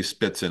typically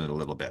spits in it a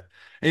little bit.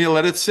 And you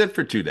let it sit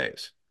for 2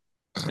 days.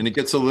 And it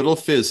gets a little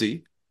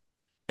fizzy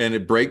and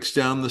it breaks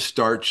down the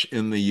starch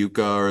in the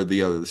yucca or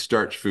the other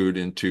starch food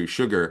into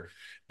sugar.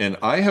 And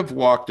I have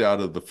walked out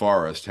of the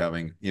forest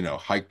having,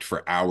 hiked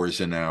for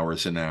hours and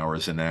hours and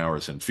hours and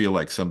hours and feel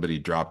like somebody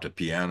dropped a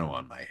piano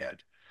on my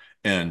head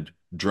and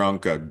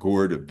drunk a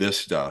gourd of this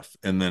stuff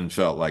and then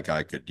felt like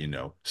I could,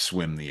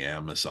 swim the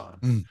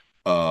Amazon.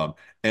 Mm.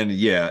 And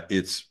yeah,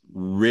 it's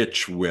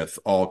rich with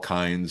all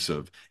kinds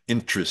of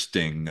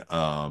interesting,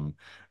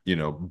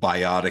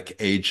 biotic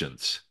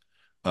agents.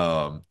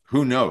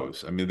 Who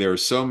knows? I mean, there are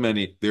so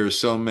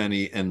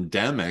many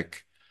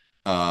endemic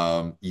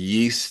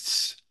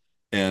yeasts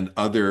and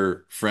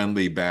other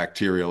friendly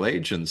bacterial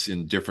agents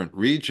in different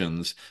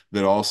regions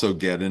that also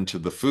get into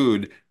the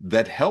food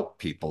that help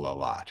people a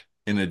lot,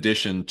 in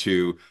addition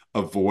to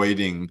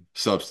avoiding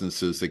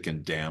substances that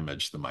can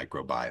damage the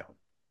microbiome.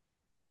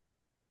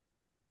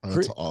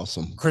 That's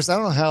awesome. Chris, I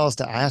don't know how else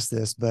to ask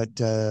this, but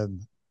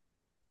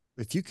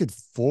if you could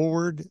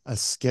forward a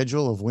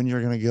schedule of when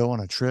you're going to go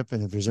on a trip,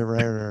 and if there's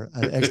ever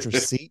an extra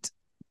seat,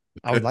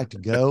 I would like to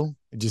go.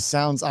 It just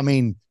sounds, I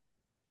mean,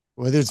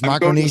 whether it's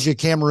Micronesia,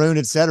 Cameroon,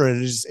 et cetera,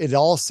 it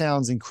all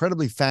sounds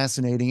incredibly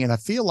fascinating. And I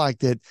feel like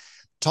that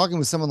talking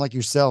with someone like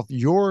yourself,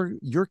 your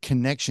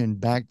connection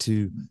back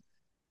to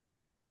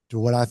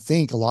what I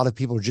think a lot of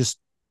people are just,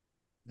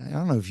 I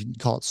don't know if you can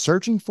call it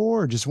searching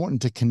for, or just wanting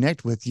to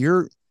connect with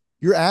your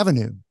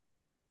avenue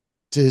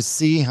to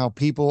see how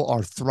people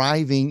are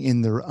thriving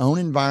in their own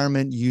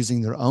environment,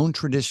 using their own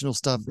traditional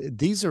stuff.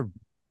 These are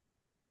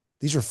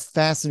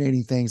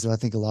fascinating things that I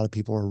think a lot of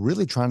people are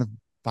really trying to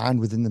find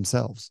within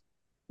themselves.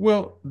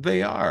 Well,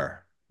 they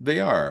are. They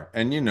are.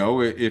 And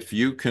if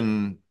you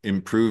can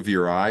improve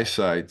your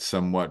eyesight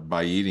somewhat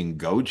by eating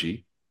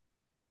goji,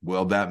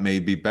 well, that may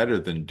be better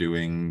than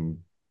doing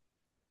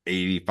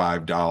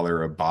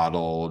 $85 a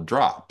bottle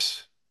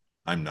drops.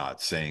 I'm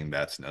not saying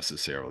that's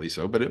necessarily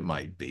so, but it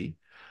might be.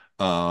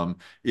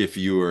 If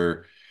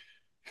you're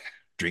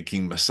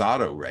drinking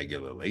Masato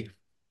regularly,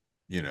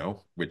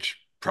 which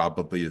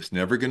probably is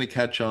never going to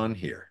catch on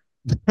here.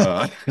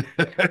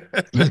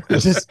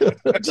 just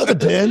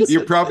depends.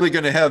 You're probably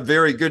going to have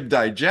very good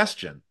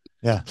digestion.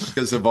 Yeah.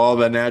 Because of all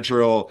the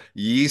natural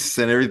yeasts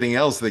and everything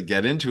else that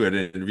get into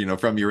it,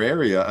 from your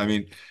area. I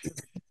mean,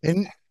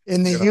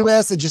 in the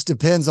US, it just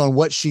depends on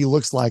what she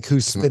looks like,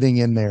 who's spitting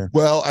in there.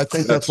 Well, I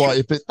think that's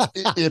why if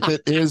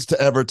it is to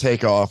ever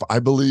take off, I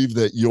believe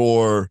that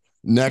your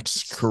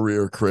next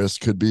career, Chris,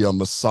 could be a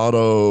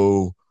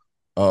Masato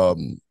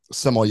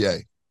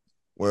sommelier,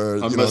 where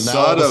now all of a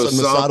sudden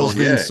Masato's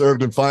being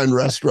served in fine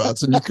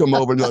restaurants, and you come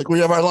over and you're like, we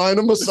have our line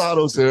of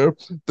Masatos here.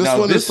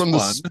 This is from the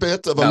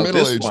spit of a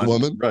middle-aged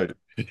woman. Right.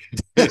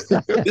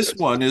 This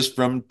one is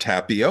from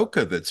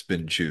tapioca that's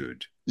been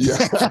chewed. Yeah.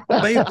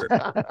 Flavor.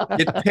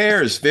 It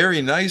pairs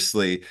very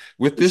nicely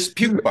with this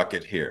puke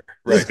bucket here.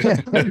 Right.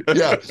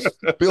 Yeah.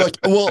 Be like,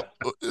 well,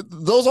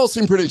 those all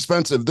seem pretty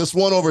expensive. This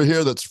one over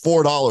here that's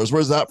 $4.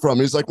 Where's that from?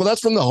 He's like, well,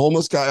 that's from the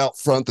homeless guy out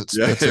front that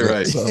spits in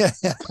right.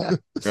 It,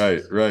 so.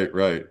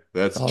 Right.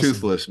 That's awesome.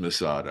 Toothless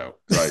Masato.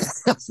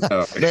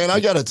 Right. Man, I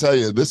got to tell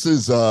you, this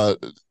is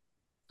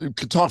you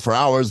could talk for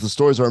hours. The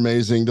stories are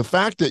amazing. The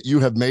fact that you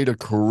have made a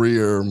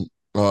career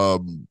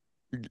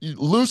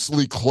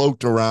loosely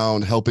cloaked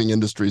around helping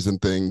industries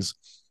and things,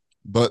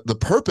 but the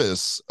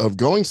purpose of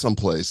going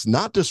someplace,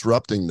 not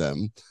disrupting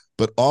them,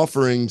 but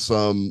offering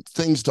some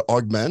things to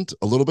augment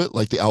a little bit,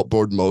 like the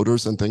outboard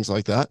motors and things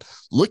like that.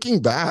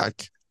 Looking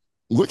back,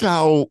 look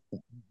how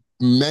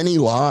many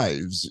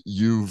lives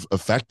you've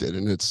affected,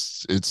 and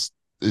it's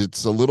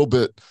a little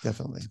bit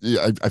definitely.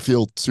 Yeah, I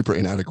feel super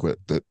inadequate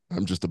that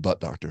I'm just a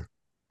butt doctor.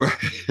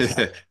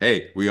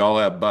 Hey, we all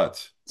have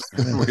butts.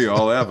 We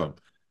all have them.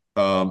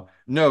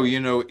 No,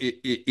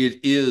 it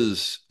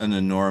is an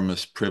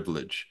enormous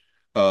privilege.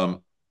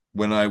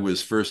 When I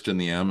was first in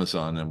the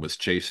Amazon and was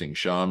chasing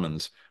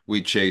shamans,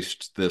 we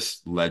chased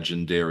this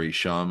legendary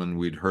shaman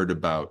we'd heard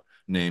about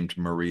named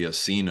Maria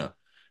Sina.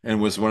 And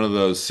it was one of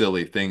those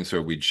silly things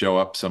where we'd show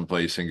up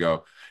someplace and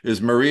go,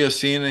 is Maria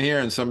Sina here?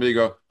 And somebody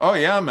go, oh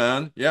yeah,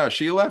 man. Yeah,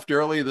 she left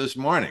early this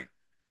morning.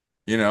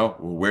 You know,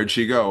 where'd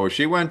she go? Well,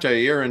 she went to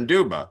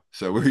Iranduba.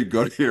 So we'd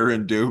go to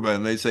Iranduba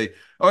and they say,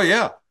 oh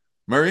yeah,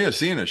 Maria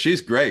Sina,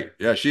 she's great.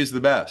 Yeah, she's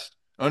the best.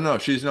 Oh no,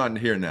 she's not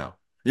here now.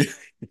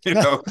 You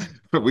know,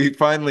 we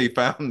finally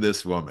found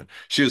this woman.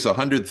 She was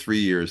 103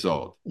 years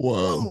old.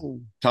 Whoa.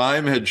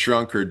 Time had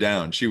shrunk her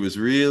down. She was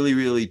really,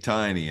 really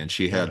tiny, and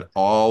she had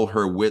all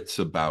her wits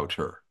about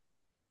her.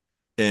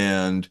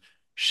 And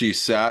she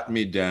sat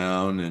me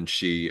down and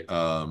she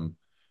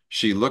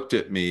looked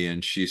at me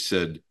and she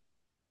said,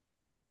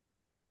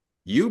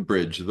 you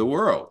bridge the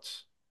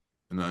worlds.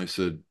 And I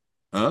said,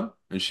 huh?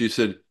 And she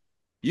said,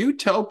 you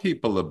tell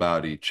people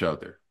about each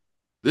other.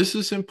 This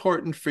is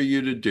important for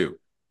you to do.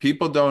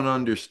 People don't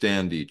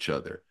understand each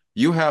other.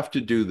 You have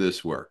to do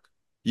this work.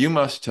 You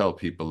must tell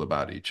people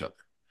about each other.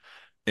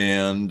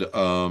 And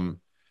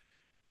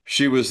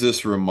she was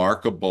this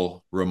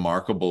remarkable,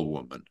 remarkable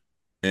woman.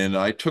 And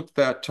I took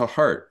that to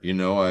heart. You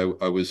know,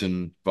 I was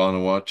in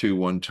Vanuatu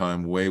one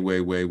time, way,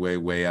 way, way, way,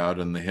 way out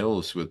in the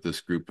hills with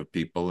this group of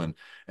people. And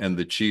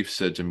the chief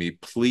said to me,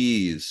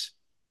 please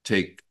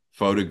take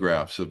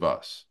photographs of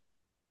us.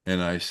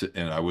 And I said,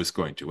 and I was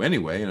going to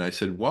anyway. And I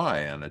said, why,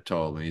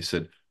 Anatole? And he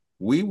said,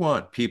 we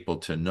want people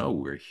to know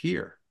we're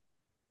here.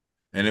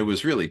 And it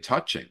was really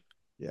touching.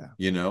 Yeah.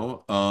 You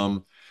know,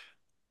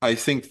 I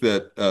think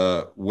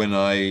that when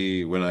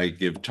I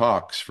give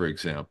talks, for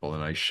example,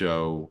 and I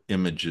show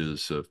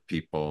images of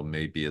people,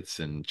 maybe it's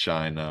in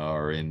China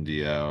or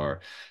India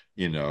or,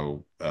 you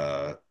know,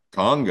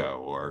 Congo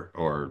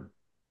or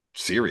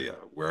Syria,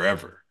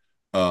 wherever,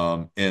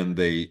 and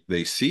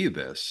they see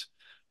this,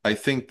 I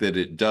think that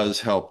it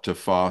does help to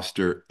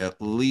foster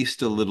at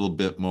least a little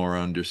bit more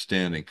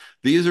understanding.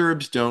 These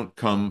herbs don't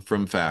come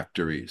from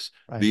factories.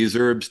 Right. These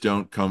herbs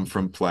don't come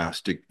from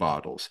plastic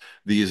bottles.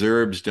 These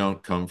herbs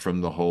don't come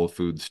from the Whole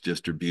Foods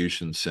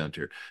distribution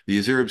center.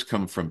 These herbs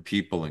come from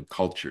people and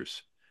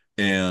cultures.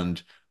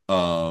 And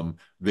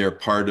they're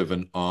part of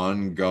an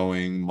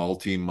ongoing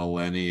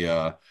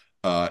multi-millennia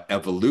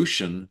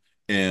evolution.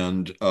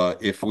 And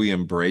if we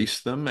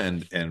embrace them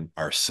and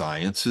our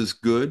science is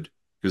good,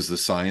 because the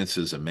science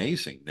is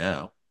amazing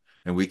now,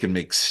 and we can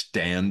make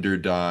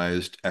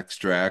standardized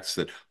extracts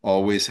that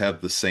always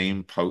have the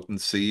same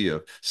potency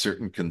of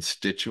certain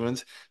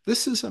constituents.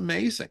 This is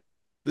amazing.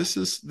 This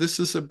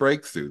is a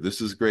breakthrough.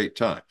 This is a great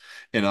time.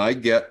 And I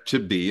get to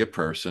be a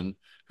person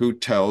who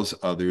tells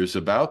others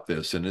about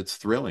this, and it's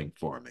thrilling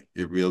for me.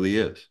 It really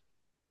is.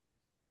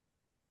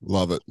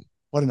 Love it.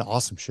 What an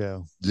awesome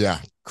show. Yeah.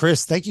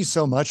 Chris, thank you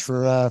so much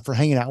for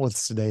hanging out with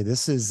us today.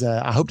 This is,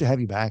 I hope to have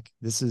you back.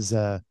 This is,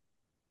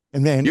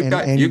 and you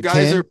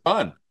guys are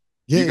fun.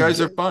 Yeah, you guys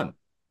are fun.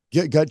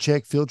 Get gut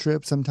check field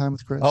trip sometime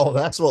with Chris. Oh,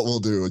 that's what we'll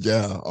do.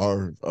 Yeah.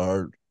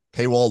 Our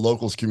Paywall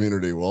Locals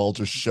community will all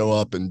just show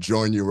up and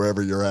join you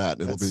wherever you're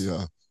at. It'll be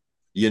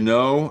you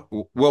know,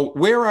 well,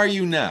 where are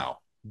you now?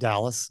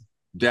 Dallas.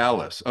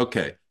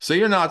 Okay. So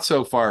you're not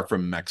so far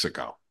from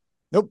Mexico.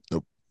 Nope.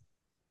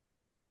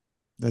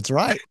 That's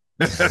right.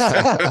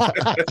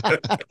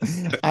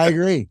 I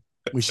agree.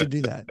 We should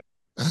do that.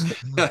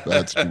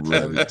 That's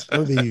great. That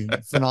would be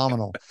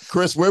phenomenal.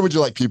 Chris, where would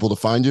you like people to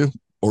find you,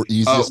 or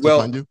easiest to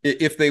find you?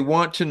 If they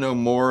want to know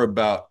more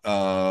about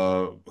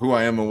who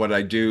I am and what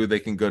I do, they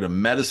can go to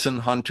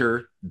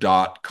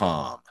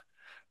medicinehunter.com.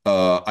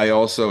 I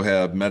also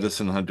have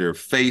Medicine Hunter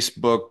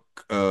Facebook,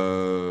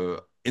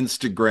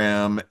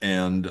 Instagram,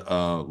 and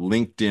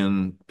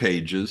LinkedIn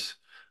pages.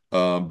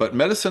 But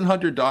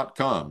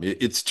medicinehunter.com,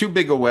 it's too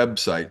big a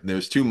website.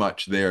 There's too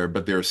much there,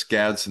 but there are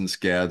scads and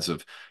scads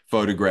of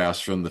photographs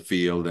from the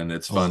field, and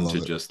it's fun to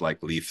just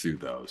like leaf through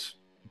those.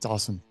 It's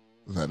awesome.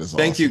 That is awesome.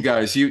 Thank you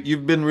guys.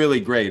 You've been really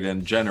great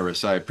and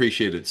generous. I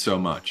appreciate it so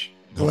much.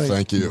 No,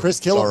 thank you. Chris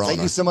Kilham,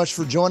 thank you so much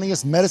for joining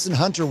us. Medicine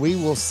Hunter, we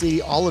will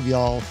see all of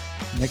y'all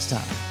next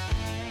time.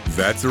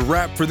 That's a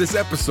wrap for this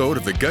episode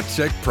of the Gut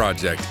Check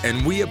Project,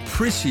 and we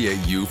appreciate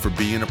you for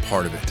being a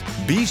part of it.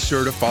 Be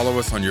sure to follow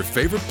us on your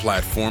favorite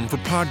platform for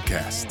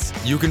podcasts.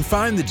 You can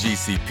find the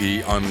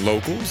GCP on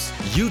Locals,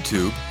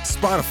 YouTube,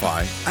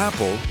 Spotify,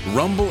 Apple,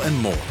 Rumble, and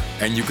more.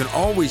 And you can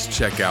always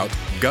check out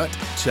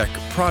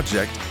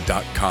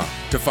gutcheckproject.com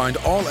to find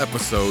all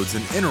episodes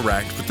and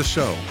interact with the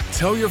show.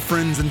 Tell your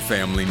friends and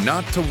family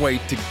not to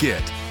wait to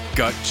get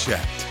gut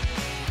checked.